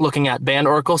looking at banned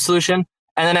oracle solution.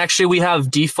 And then actually we have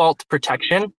default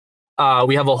protection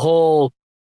we have a whole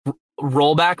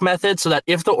rollback method so that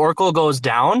if the Oracle goes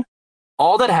down,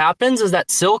 all that happens is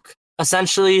that Silk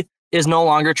essentially is no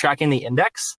longer tracking the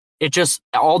index. It just,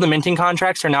 all the minting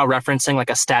contracts are now referencing like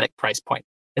a static price point.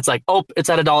 It's like, oh, it's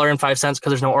at $1.05 because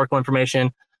there's no Oracle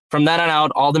information. From then on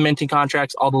out, all the minting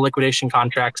contracts, all the liquidation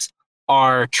contracts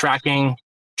are tracking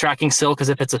Silk as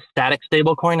if it's a static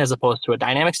stablecoin as opposed to a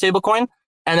dynamic stablecoin.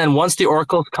 And then once the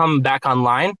Oracles come back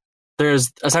online,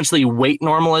 there's essentially weight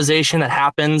normalization that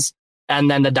happens. And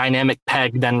then the dynamic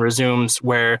peg then resumes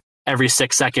where every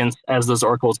 6 seconds as those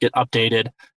Oracles get updated,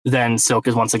 then Silk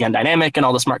is once again dynamic and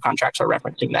all the smart contracts are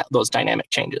referencing those dynamic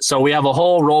changes. So we have a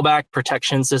whole rollback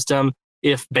protection system.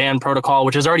 If Band Protocol,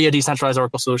 which is already a decentralized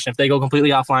Oracle solution, if they go completely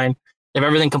offline, if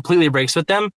everything completely breaks with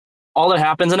them, all that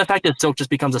happens in effect is Silk just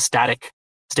becomes a static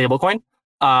stablecoin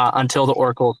until the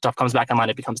Oracle stuff comes back online,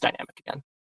 it becomes dynamic again.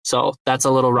 So that's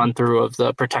a little run through of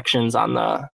the protections on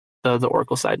the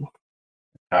Oracle side.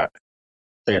 So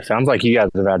it sounds like you guys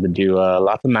have had to do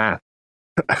lots of math,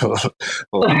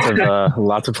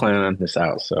 lots of planning this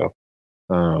out. So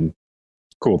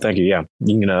cool, thank you. Yeah,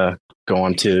 you can go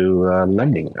on to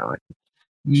lending now.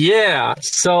 Yeah,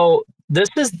 so this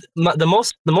is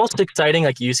the most exciting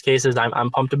like use cases I'm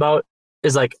pumped about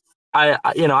is like I'm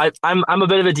a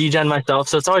bit of a degen myself,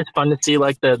 so it's always fun to see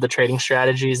like the trading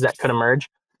strategies that could emerge.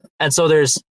 And so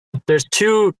there's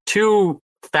two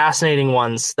fascinating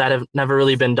ones that have never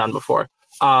really been done before.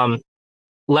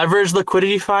 Leverage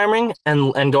liquidity farming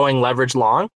and going leverage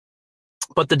long.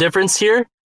 But the difference here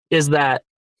is that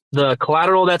the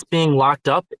collateral that's being locked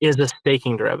up is a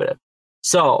staking derivative.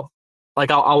 So like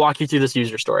I'll walk you through this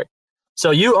user story.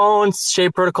 So you own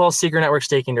Shade Protocol's secret network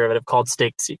staking derivative called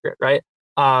Staked Secret, right?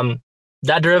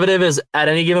 That derivative is at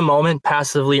any given moment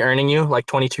passively earning you like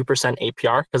 22%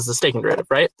 APR because it's a staking derivative,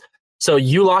 right? So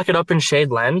you lock it up in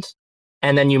Shade Lend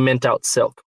and then you mint out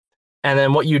Silk. And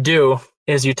then what you do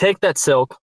is you take that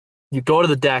Silk, you go to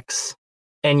the DEX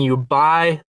and you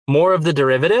buy more of the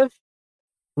derivative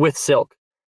with Silk.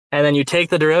 And then you take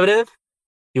the derivative,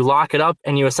 you lock it up,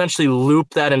 and you essentially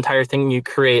loop that entire thing. And you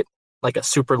create like a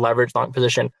super leveraged long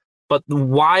position. But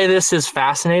why this is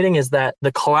fascinating is that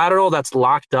the collateral that's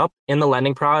locked up in the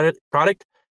lending product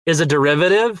is a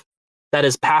derivative that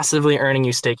is passively earning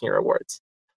you staking rewards.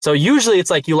 So usually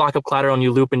it's like you lock up collateral and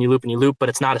you loop and you loop and you loop, but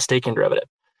it's not a staking derivative.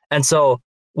 And so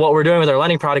what we're doing with our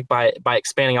lending product by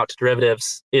expanding out to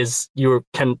derivatives is you're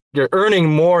earning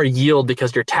more yield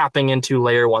because you're tapping into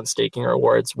layer one staking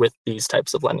rewards with these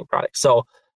types of lending products. So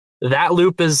that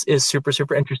loop is super,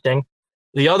 super interesting.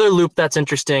 The other loop that's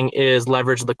interesting is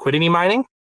leverage liquidity mining.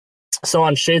 So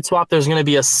on ShadeSwap, there's going to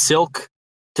be a Silk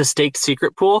to staked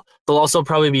secret pool. There'll also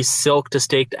probably be Silk to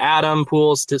staked Atom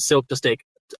pools, to Silk to staked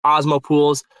Osmo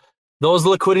pools. Those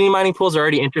liquidity mining pools are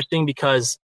already interesting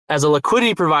because as a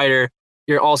liquidity provider,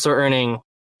 you're also earning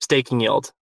staking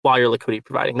yield while you're liquidity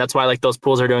providing. That's why like those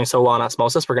pools are doing so well on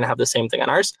Osmosis. We're going to have the same thing on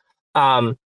ours.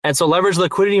 And so leverage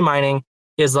liquidity mining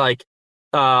is like,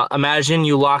 imagine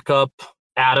you lock up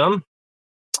Atom.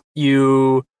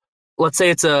 Let's say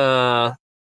it's the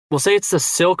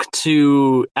Silk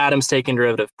to Atom staking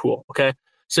derivative pool. Okay.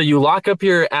 So you lock up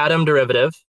your Atom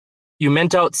derivative, you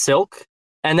mint out Silk,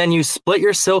 and then you split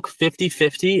your Silk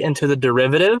 50-50 into the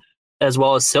derivative as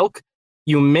well as Silk.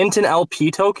 You mint an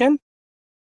LP token,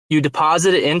 you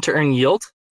deposit it in to earn yield,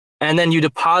 and then you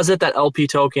deposit that LP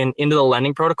token into the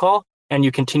lending protocol and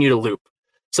you continue to loop.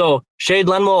 So Shade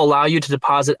Lend will allow you to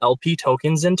deposit LP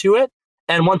tokens into it.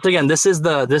 And once again, this is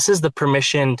the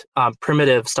permissioned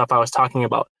primitive stuff I was talking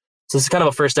about. So this is kind of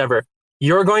a first ever.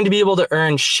 You're going to be able to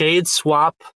earn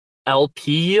ShadeSwap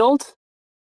LP yield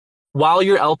while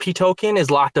your LP token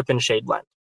is locked up in Shade Lend.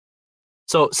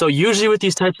 So usually with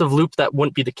these types of loops, that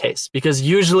wouldn't be the case because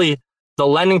usually the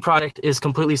lending product is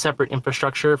completely separate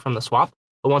infrastructure from the swap.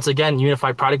 But once again,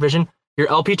 unified product vision, your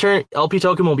LP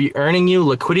token will be earning you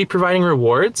liquidity providing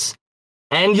rewards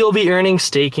and you'll be earning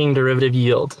staking derivative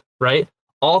yield, right?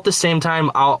 All at the same time,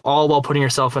 all while putting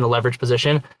yourself in a leverage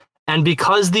position. And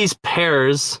because these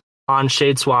pairs on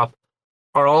ShadeSwap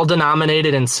are all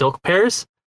denominated in Silk pairs,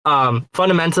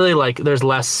 fundamentally, like there's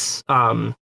less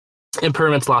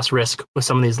impermanence loss risk with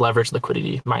some of these leverage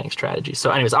liquidity mining strategies. So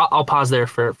anyways, I'll pause there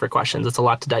for questions. It's a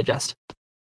lot to digest.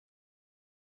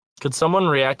 Could someone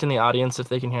react in the audience if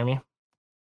they can hear me?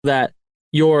 That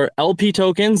your LP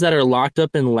tokens that are locked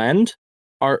up in Lend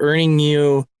are earning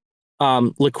you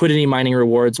liquidity mining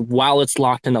rewards while it's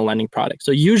locked in the lending product.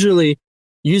 So usually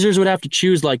users would have to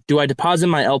choose like, do I deposit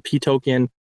my LP token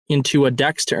into a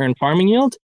DEX to earn farming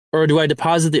yield? Or do I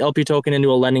deposit the LP token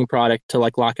into a lending product to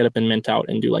like lock it up and mint out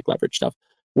and do like leverage stuff?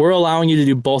 We're allowing you to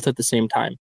do both at the same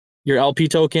time. your LP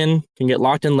token can get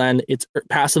locked in Lend. It's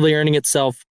passively earning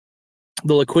itself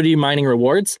the liquidity mining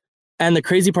rewards. And the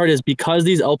crazy part is because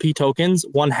these LP tokens,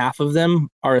 1/2 of them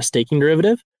are a staking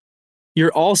derivative,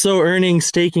 you're also earning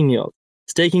staking yield,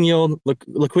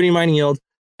 liquidity mining yield.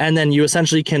 And then you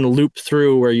essentially can loop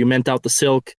through where you mint out the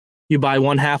silk, you buy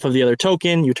 1/2 of the other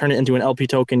token, you turn it into an LP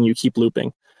token, you keep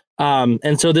looping.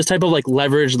 And so this type of like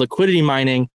leveraged liquidity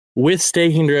mining with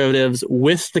staking derivatives,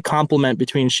 with the complement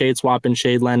between Shadeswap and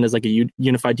Shadelend as like a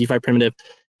unified DeFi primitive,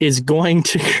 is going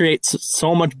to create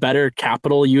so much better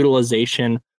capital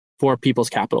utilization for people's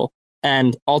capital.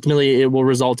 And ultimately, it will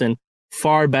result in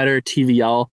far better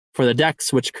TVL for the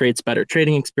DEX, which creates better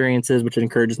trading experiences, which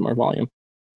encourages more volume.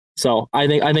 So I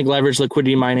think leveraged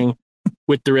liquidity mining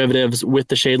with derivatives, with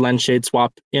the Shadelend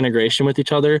Shadeswap integration with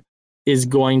each other is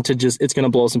going to it's going to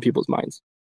blow some people's minds.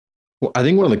 Well, I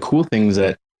think one of the cool things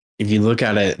that if you look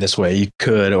at it this way, you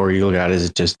could, or you look at it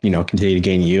as just, continue to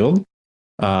gain yield.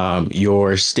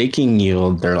 Your staking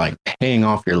yield, they're like paying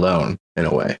off your loan in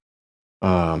a way,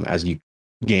 as you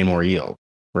gain more yield,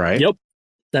 right? Yep.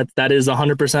 That is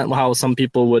 100% how some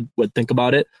people would think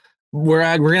about it.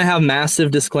 We're going to have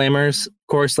massive disclaimers, of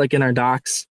course, like in our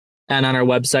docs and on our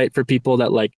website for people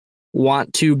that like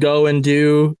want to go and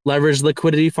do leveraged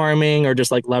liquidity farming or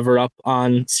just like lever up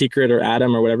on Secret or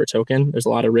Atom or whatever token. There's a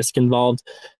lot of risk involved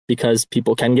because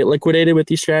people can get liquidated with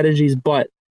these strategies, but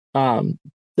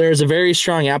there's a very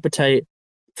strong appetite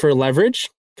for leverage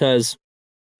because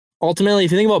ultimately,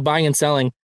 if you think about buying and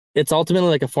selling, it's ultimately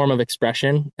like a form of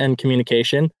expression and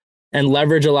communication, and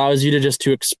leverage allows you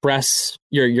to express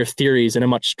your theories in a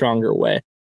much stronger way.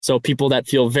 So people that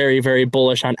feel very, very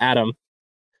bullish on Atom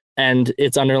and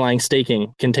its underlying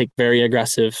staking can take very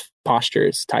aggressive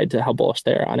postures tied to how bullish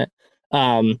they are on it.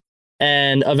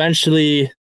 And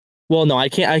eventually, well, no, I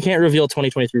can't reveal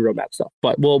 2023 roadmap stuff,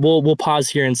 but we'll pause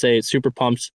here and say super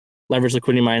pumped leverage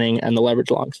liquidity mining and the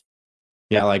leverage longs.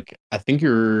 Yeah, like I think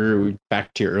you're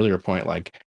back to your earlier point,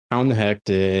 like how in the heck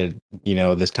did,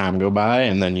 this time go by?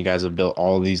 And then you guys have built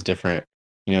all these different,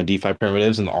 DeFi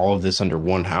primitives and all of this under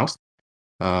one house.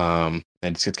 And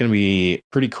it's going to be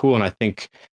pretty cool. And I think,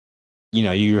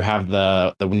 you have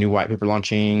the new white paper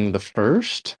launching the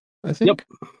 1st, I think.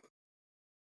 Yep.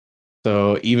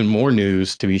 So even more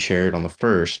news to be shared on the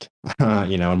 1st,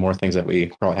 and more things that we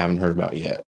probably haven't heard about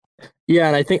yet. Yeah,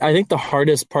 and I think the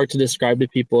hardest part to describe to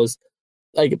people is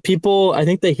like people, I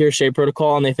think they hear Shade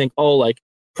Protocol and they think, oh, like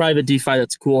private DeFi,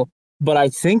 that's cool. But I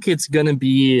think it's going to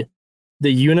be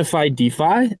the unified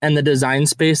DeFi and the design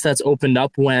space that's opened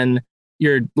up when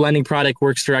your lending product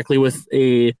works directly with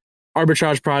a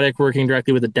arbitrage product working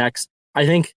directly with a DEX. I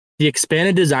think the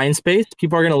expanded design space,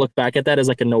 people are going to look back at that as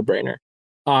like a no-brainer.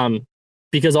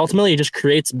 Because ultimately it just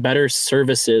creates better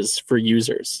services for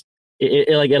users. It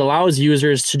allows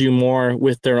users to do more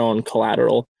with their own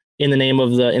collateral in the name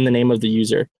of the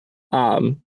user.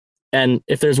 And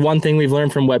if there's one thing we've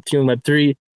learned from Web 2 and Web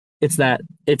 3, it's that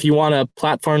if you want a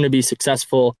platform to be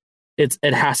successful, it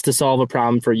has to solve a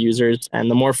problem for users.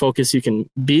 And the more focus you can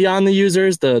be on the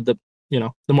users, the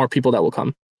more people that will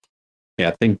come. Yeah,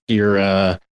 I think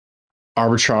your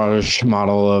arbitrage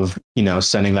model of,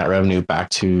 sending that revenue back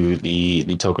to the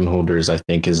token holders, I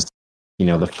think is,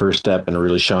 the first step in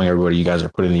really showing everybody you guys are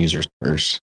putting the users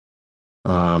first.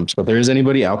 So if there is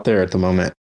anybody out there at the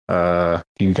moment, if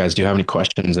you guys do have any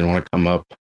questions and want to come up,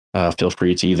 feel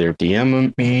free to either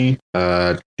DM me,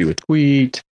 do a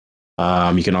tweet.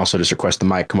 You can also just request the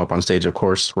mic, come up on stage, of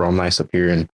course. We're all nice up here,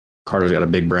 and Carter's got a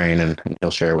big brain, and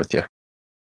he'll share it with you.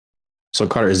 So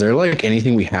Carter, is there like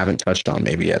anything we haven't touched on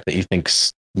maybe yet that you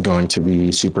think's going to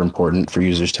be super important for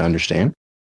users to understand?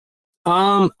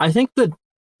 I think that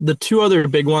the two other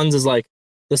big ones is like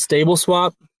the stable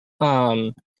swap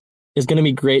is going to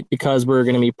be great because we're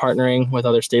going to be partnering with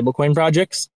other stablecoin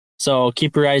projects. So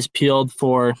keep your eyes peeled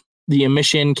for the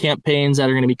emission campaigns that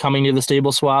are going to be coming to the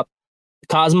stable swap.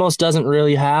 Cosmos doesn't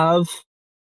really have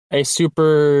a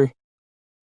super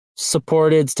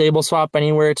supported stable swap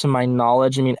anywhere to my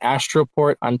knowledge. I mean,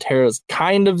 Astroport on Terra is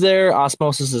kind of there.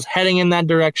 Osmosis is heading in that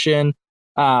direction.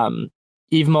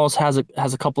 Evmos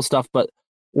has a couple stuff, but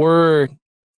we're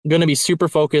going to be super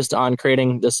focused on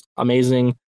creating this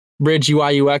amazing bridge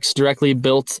UI UX directly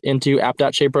built into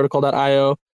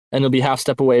app.shadeprotocol.io, and they'll be half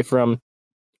step away from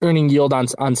earning yield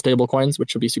on stable coins,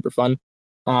 which will be super fun.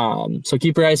 So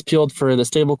keep your eyes peeled for the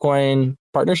stablecoin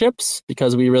partnerships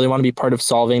because we really want to be part of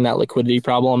solving that liquidity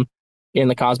problem in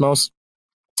the Cosmos.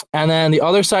 And then the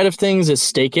other side of things is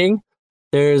staking.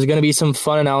 There's going to be some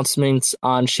fun announcements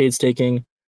on Shade staking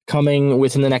coming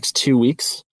within the next 2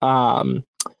 weeks.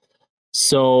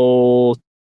 So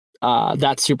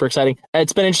that's super exciting.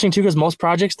 It's been interesting too because most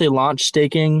projects they launch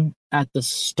staking at the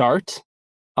start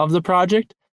of the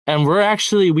project, and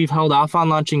we've held off on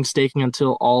launching staking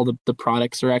until all the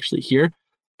products are actually here,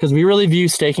 because we really view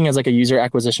staking as like a user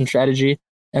acquisition strategy.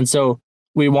 And so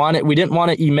we didn't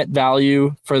want to emit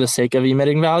value for the sake of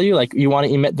emitting value. Like, you want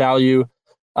to emit value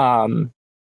in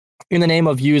the name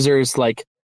of users, like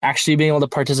actually being able to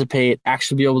participate,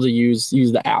 actually be able to use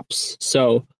the apps.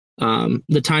 So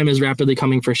the time is rapidly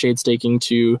coming for Shade staking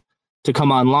to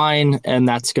come online, and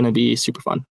that's going to be super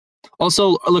fun.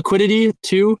 Also, liquidity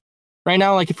too. Right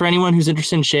now, like for anyone who's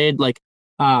interested in Shade, like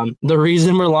the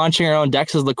reason we're launching our own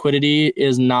DEX is liquidity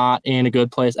is not in a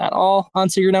good place at all on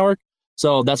Secret Network.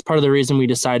 So that's part of the reason we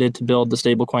decided to build the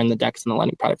stablecoin, the DEX, and the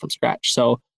lending product from scratch.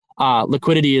 So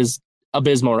liquidity is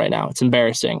abysmal right now. It's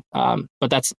embarrassing. But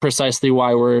that's precisely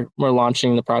why we're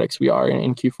launching the products we are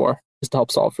in Q4, is to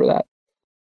help solve for that.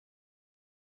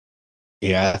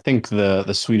 Yeah, I think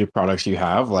the suite of products you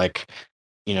have, like,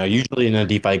 usually in a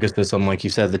DeFi ecosystem, like you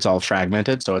said, it's all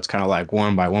fragmented. So it's kind of like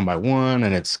one by one by one,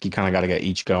 and you kind of got to get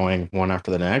each going one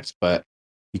after the next. But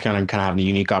you kind of have a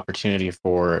unique opportunity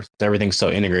for everything's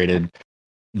so integrated.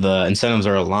 The incentives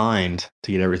are aligned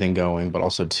to get everything going, but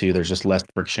also too, there's just less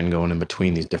friction going in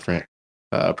between these different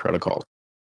protocols.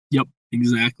 Yep,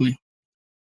 exactly.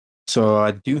 So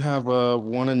I do have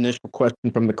one initial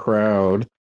question from the crowd.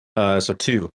 So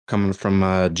two coming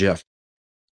from Jeff.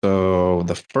 So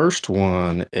the first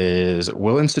one is,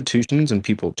 will institutions and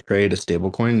people trade a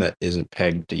stablecoin that isn't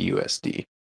pegged to USD?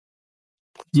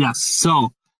 Yes. So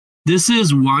this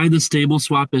is why the stable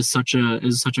swap is such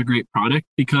a great product,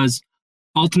 because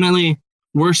ultimately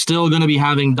we're still going to be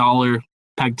having dollar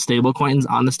pegged stable coins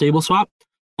on the stable swap.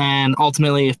 And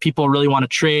ultimately, if people really want to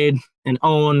trade and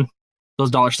own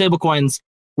those dollar stable coins,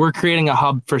 we're creating a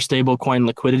hub for stable coin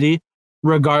liquidity,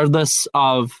 regardless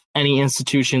of any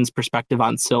institution's perspective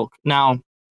on Silk. Now,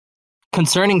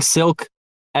 concerning Silk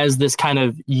as this kind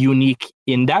of unique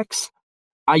index,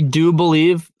 I do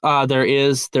believe there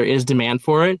is demand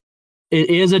for it. It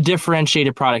is a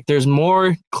differentiated product. There's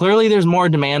more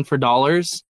demand for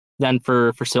dollars than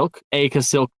for Silk. A, because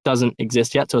Silk doesn't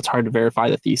exist yet, so it's hard to verify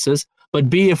the thesis. But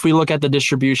B, if we look at the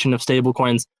distribution of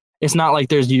stablecoins, it's not like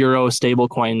there's euro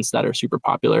stablecoins that are super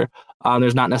popular.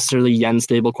 There's not necessarily yen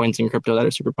stablecoins in crypto that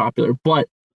are super popular. But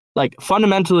like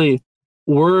fundamentally,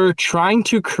 we're trying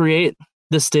to create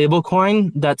the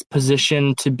stablecoin that's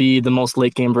positioned to be the most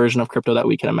late game version of crypto that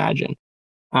we can imagine.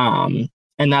 And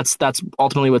that's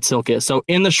ultimately what Silk is. So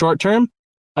in the short term,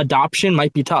 adoption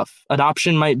might be tough.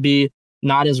 Adoption might be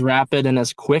not as rapid and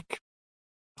as quick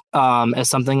as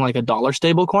something like a dollar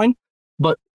stablecoin.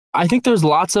 But I think there's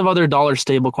lots of other dollar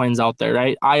stablecoins out there,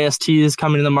 right? IST is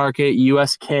coming to the market.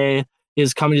 USK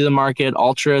is coming to the market.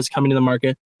 Ultra is coming to the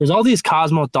market. There's all these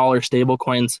Cosmos dollar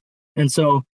stablecoins. And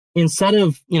so instead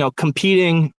of,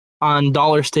 competing on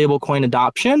dollar stablecoin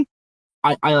adoption,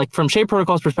 I like, from Shade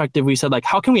Protocol's perspective, we said, like,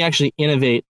 how can we actually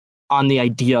innovate on the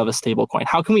idea of a stablecoin?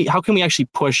 How can we actually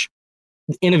push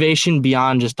innovation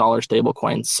beyond just dollar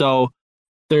stablecoins? So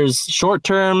there's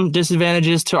short-term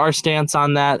disadvantages to our stance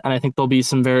on that, and I think there'll be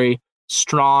some very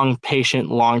strong, patient,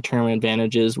 long-term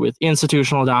advantages with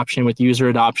institutional adoption, with user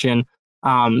adoption,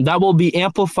 that will be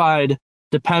amplified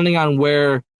depending on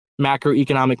where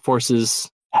macroeconomic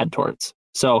forces head towards.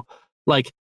 So,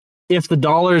 like, if the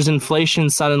dollar's inflation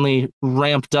suddenly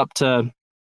ramped up to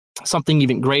something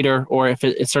even greater, or if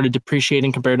it started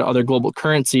depreciating compared to other global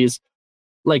currencies,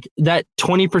 like that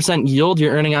 20% yield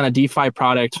you're earning on a DeFi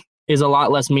product is a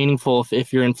lot less meaningful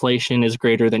if your inflation is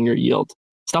greater than your yield.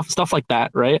 Stuff like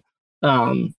that, right?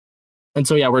 And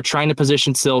so yeah, we're trying to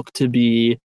position Silk to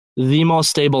be the most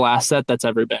stable asset that's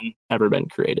ever been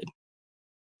created,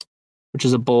 which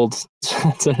is a bold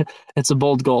it's a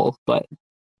bold goal, but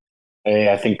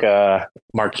hey, I think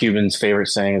Mark Cuban's favorite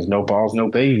saying is "no balls, no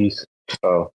babies."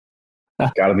 So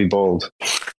got to be bold.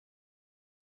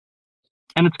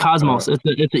 And it's Cosmos. It's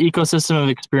an ecosystem of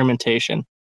experimentation.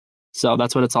 So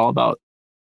that's what it's all about.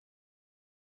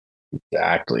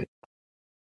 Exactly.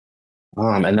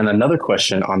 And then another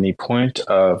question on the point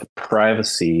of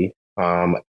privacy.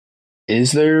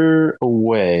 Is there a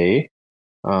way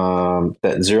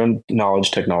that zero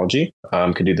knowledge technology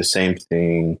could do the same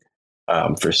thing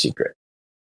for Secret?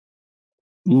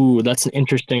 Ooh, that's an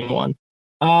interesting one.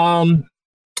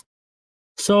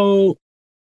 So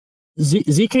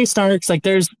ZK Snarks, like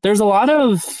there's a lot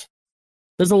of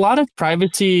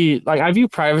privacy. Like, I view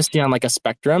privacy on like a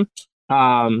spectrum.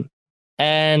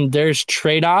 And there's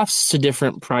trade-offs to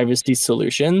different privacy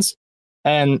solutions.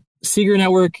 And Secret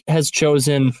Network has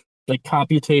chosen like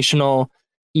computational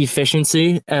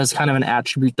efficiency as kind of an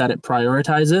attribute that it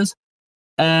prioritizes.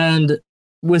 And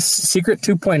with Secret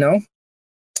 2.0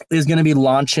 is going to be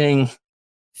launching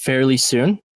fairly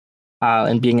soon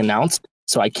and being announced.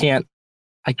 So I cannot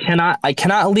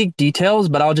leak details,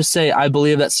 but I'll just say I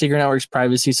believe that Secret Networks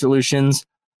privacy solutions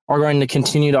are going to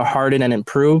continue to harden and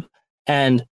improve.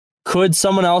 And could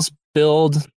someone else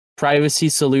build privacy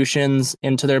solutions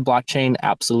into their blockchain?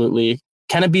 Absolutely.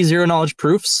 Can it be zero knowledge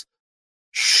proofs?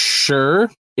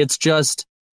 Sure. It's just,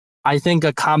 I think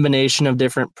a combination of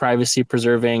different privacy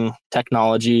preserving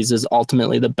technologies is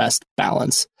ultimately the best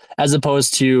balance, as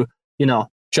opposed to,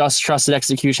 just trusted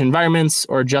execution environments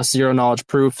or just zero knowledge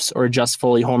proofs or just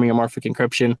fully homeomorphic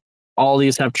encryption. All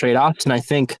these have trade-offs. And I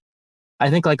think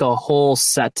like a whole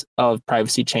set of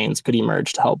privacy chains could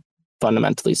emerge to help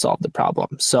fundamentally solve the problem.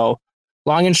 So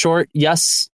long and short,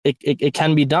 yes, it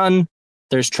can be done.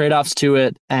 There's trade-offs to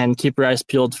it, and keep your eyes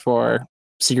peeled for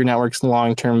Secret Networks'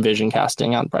 long-term vision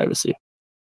casting on privacy.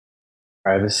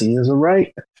 Privacy is a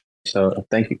right. So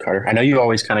thank you, Carter. I know you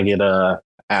always kind of get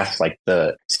asked like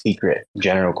the secret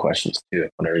general questions too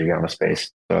whenever you get on a space.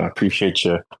 So I appreciate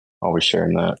you always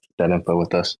sharing that info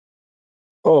with us.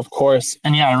 Oh, of course.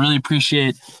 And yeah, I really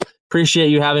appreciate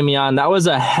you having me on. That was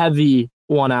a heavy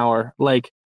 1 hour. Like,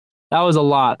 that was a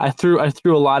lot. I threw a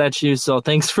lot at you. So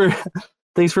thanks for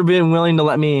being willing to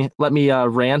let me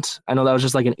rant. I know that was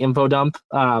just like an info dump.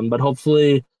 But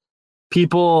hopefully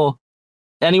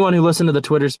anyone who listened to the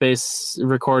Twitter space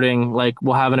recording, like,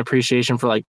 will have an appreciation for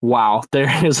like, wow,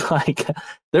 there's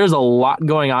a lot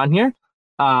going on here.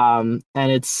 And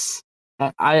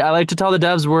I like to tell the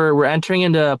devs we're entering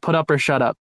into put up or shut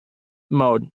up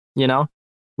mode.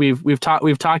 We've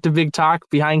talked a big talk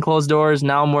behind closed doors,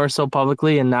 now more so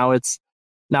publicly, and now it's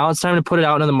time to put it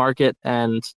out into the market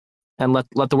and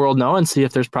let the world know and see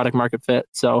if there's product market fit.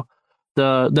 So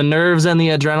the nerves and the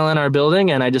adrenaline are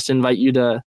building, and I just invite you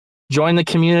to join the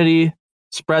community,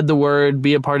 spread the word,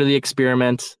 be a part of the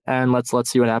experiment, and let's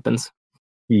see what happens.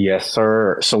 Yes,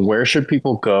 sir. So where should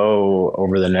people go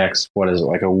over the next,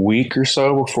 like a week or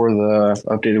so before the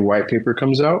updated white paper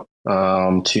comes out,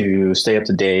 to stay up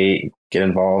to date, get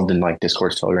involved in like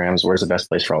Discord, Telegrams? Where's the best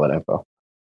place for all that info?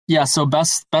 Yeah, so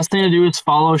best thing to do is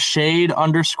follow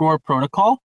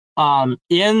Shade_protocol. At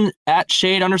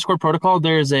Shade_protocol,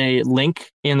 there's a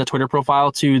link in the Twitter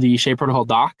profile to the Shade Protocol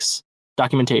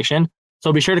documentation.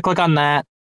 So be sure to click on that,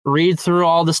 read through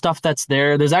all the stuff that's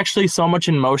there. There's actually so much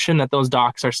in motion that those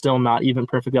docs are still not even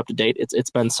perfectly up to date. It's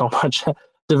been so much.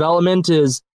 Development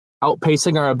is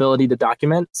outpacing our ability to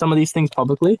document some of these things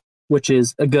publicly, which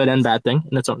is a good and bad thing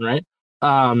in its own right.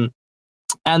 And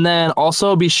then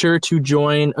also be sure to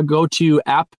go to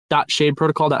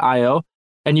app.shadeprotocol.io,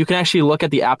 and you can actually look at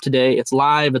the app today. It's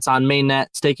live. It's on mainnet,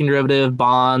 staking derivative,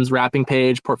 bonds, wrapping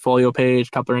page, portfolio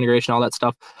page, coupler integration, all that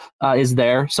stuff is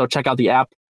there. So check out the app.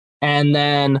 And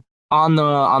then on the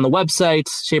website,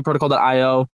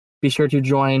 shadeprotocol.io, be sure to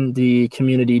join the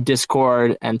community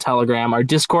Discord and Telegram. Our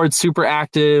Discord's super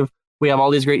active. We have all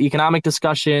these great economic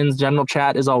discussions. General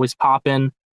chat is always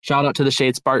popping. Shout out to the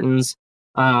Shade Spartans.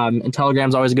 And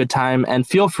Telegram's always a good time. And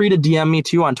feel free to DM me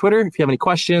too on Twitter if you have any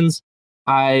questions.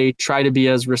 I try to be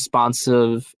as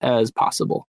responsive as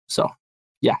possible. So,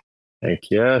 yeah.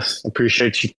 Yes.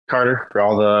 Appreciate you, Carter, for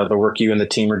all the work you and the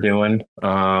team are doing.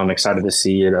 Excited to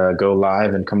see it go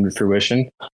live and come to fruition.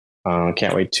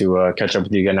 Can't wait to catch up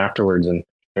with you again afterwards and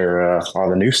share all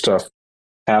the new stuff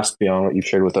past beyond what you've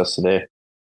shared with us today.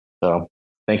 So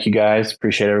thank you guys.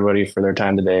 Appreciate everybody for their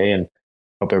time today, and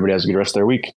hope everybody has a good rest of their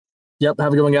week. Yep.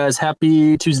 Have a good one, guys.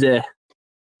 Happy Tuesday.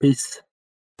 Peace.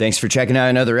 Thanks for checking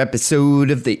out another episode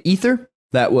of The Ether.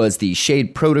 That was the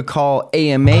Shade Protocol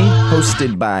AMA,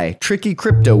 hosted by Tricky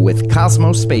Crypto with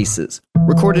Cosmos Spaces,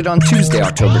 recorded on Tuesday,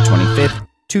 October 25th,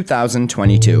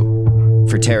 2022.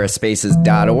 For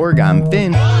TerraSpaces.org, I'm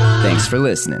Finn. Thanks for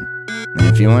listening. And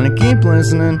if you want to keep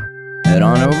listening, head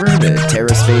on over to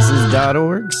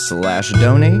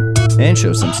TerraSpaces.org/donate and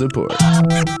show some support.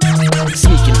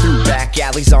 Sneaking through back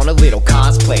alleys on a little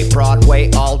cosplay.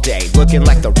 Broadway all day, looking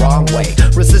like the wrong way.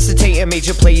 Resuscitating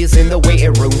major players in the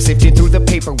waiting room. Sifting through the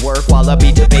paperwork while I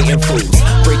be debating fools.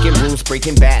 Breaking rules,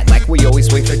 breaking bad, like we always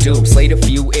wait for doom. Slayed a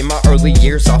few in my early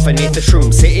years, off beneath the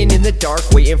shrooms. Sitting in the dark,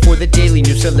 waiting for the daily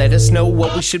news to let us know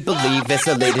what we should believe as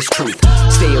the latest truth.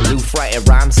 Stay aloof, writing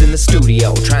rhymes in the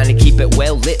studio. Trying to keep it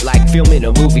well lit like filming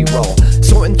a movie roll.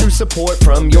 Sorting through support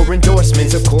from your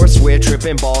endorsements. Of course, we're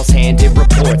tripping balls, handing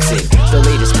reports in. The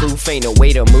latest proof ain't a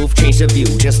way to move, change the view.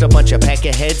 Just a bunch of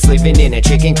peckerheads living in a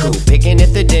chicken coop. Picking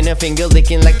at the dinner, finger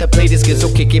licking like the plate is good. So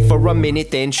kick it for a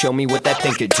minute, then show me what that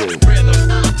thing could do. 2 +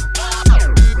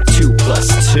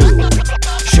 2.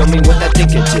 Show me what that thing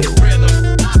could do.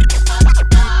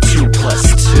 2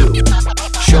 + 2.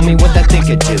 Show me what that thing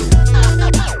could do.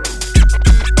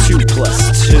 2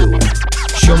 plus 2.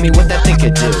 Show me what that thing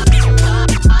could do.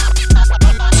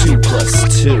 2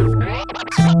 plus 2.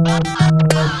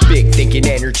 Big thinking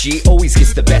energy always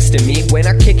gets the best of me when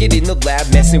I kick it in the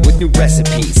lab, messing with new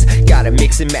recipes. Gotta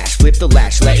mix and mash, flip the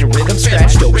latch, letting rhythm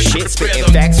scratch. Dope shit, spitting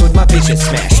facts with my vision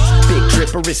smash. Big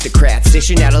drip aristocrats,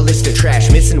 dishing out a list of trash.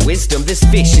 Missing wisdom, this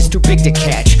fish is too big to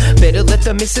catch. Better let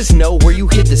the missus know where you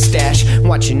hid the stash.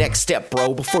 Watch your next step,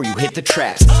 bro, before you hit the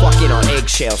traps. Walking on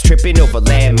eggshells, tripping over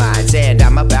landmines. And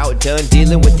I'm about done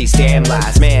dealing with these damn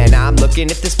lies. Man, I'm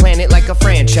looking at this planet like a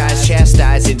franchise.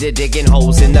 Chastised into digging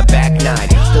holes in the back nine.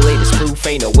 The latest proof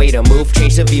ain't a way to move,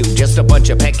 change the view. Just a bunch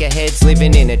of peckerheads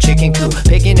living in a chicken coop.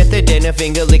 Picking at the dinner,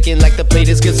 finger licking like the plate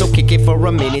is good. So kick it for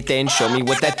a minute, then show me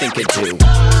what that thing could do.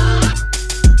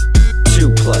 2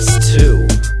 plus 2.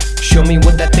 Show me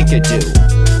what that thing could do.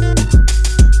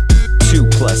 2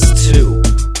 plus 2.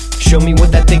 Show me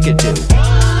what that thing could do.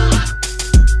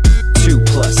 2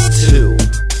 plus 2.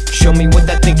 Show me what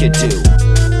that thing could do.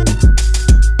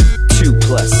 2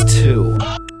 plus 2.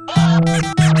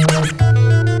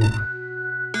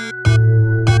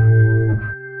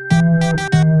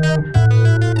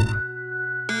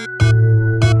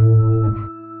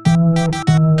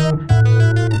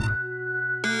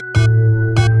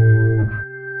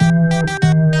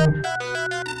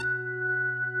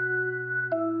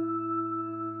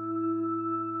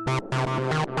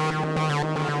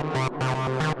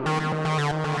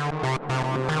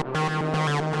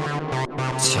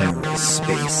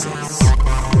 TerraSpaces.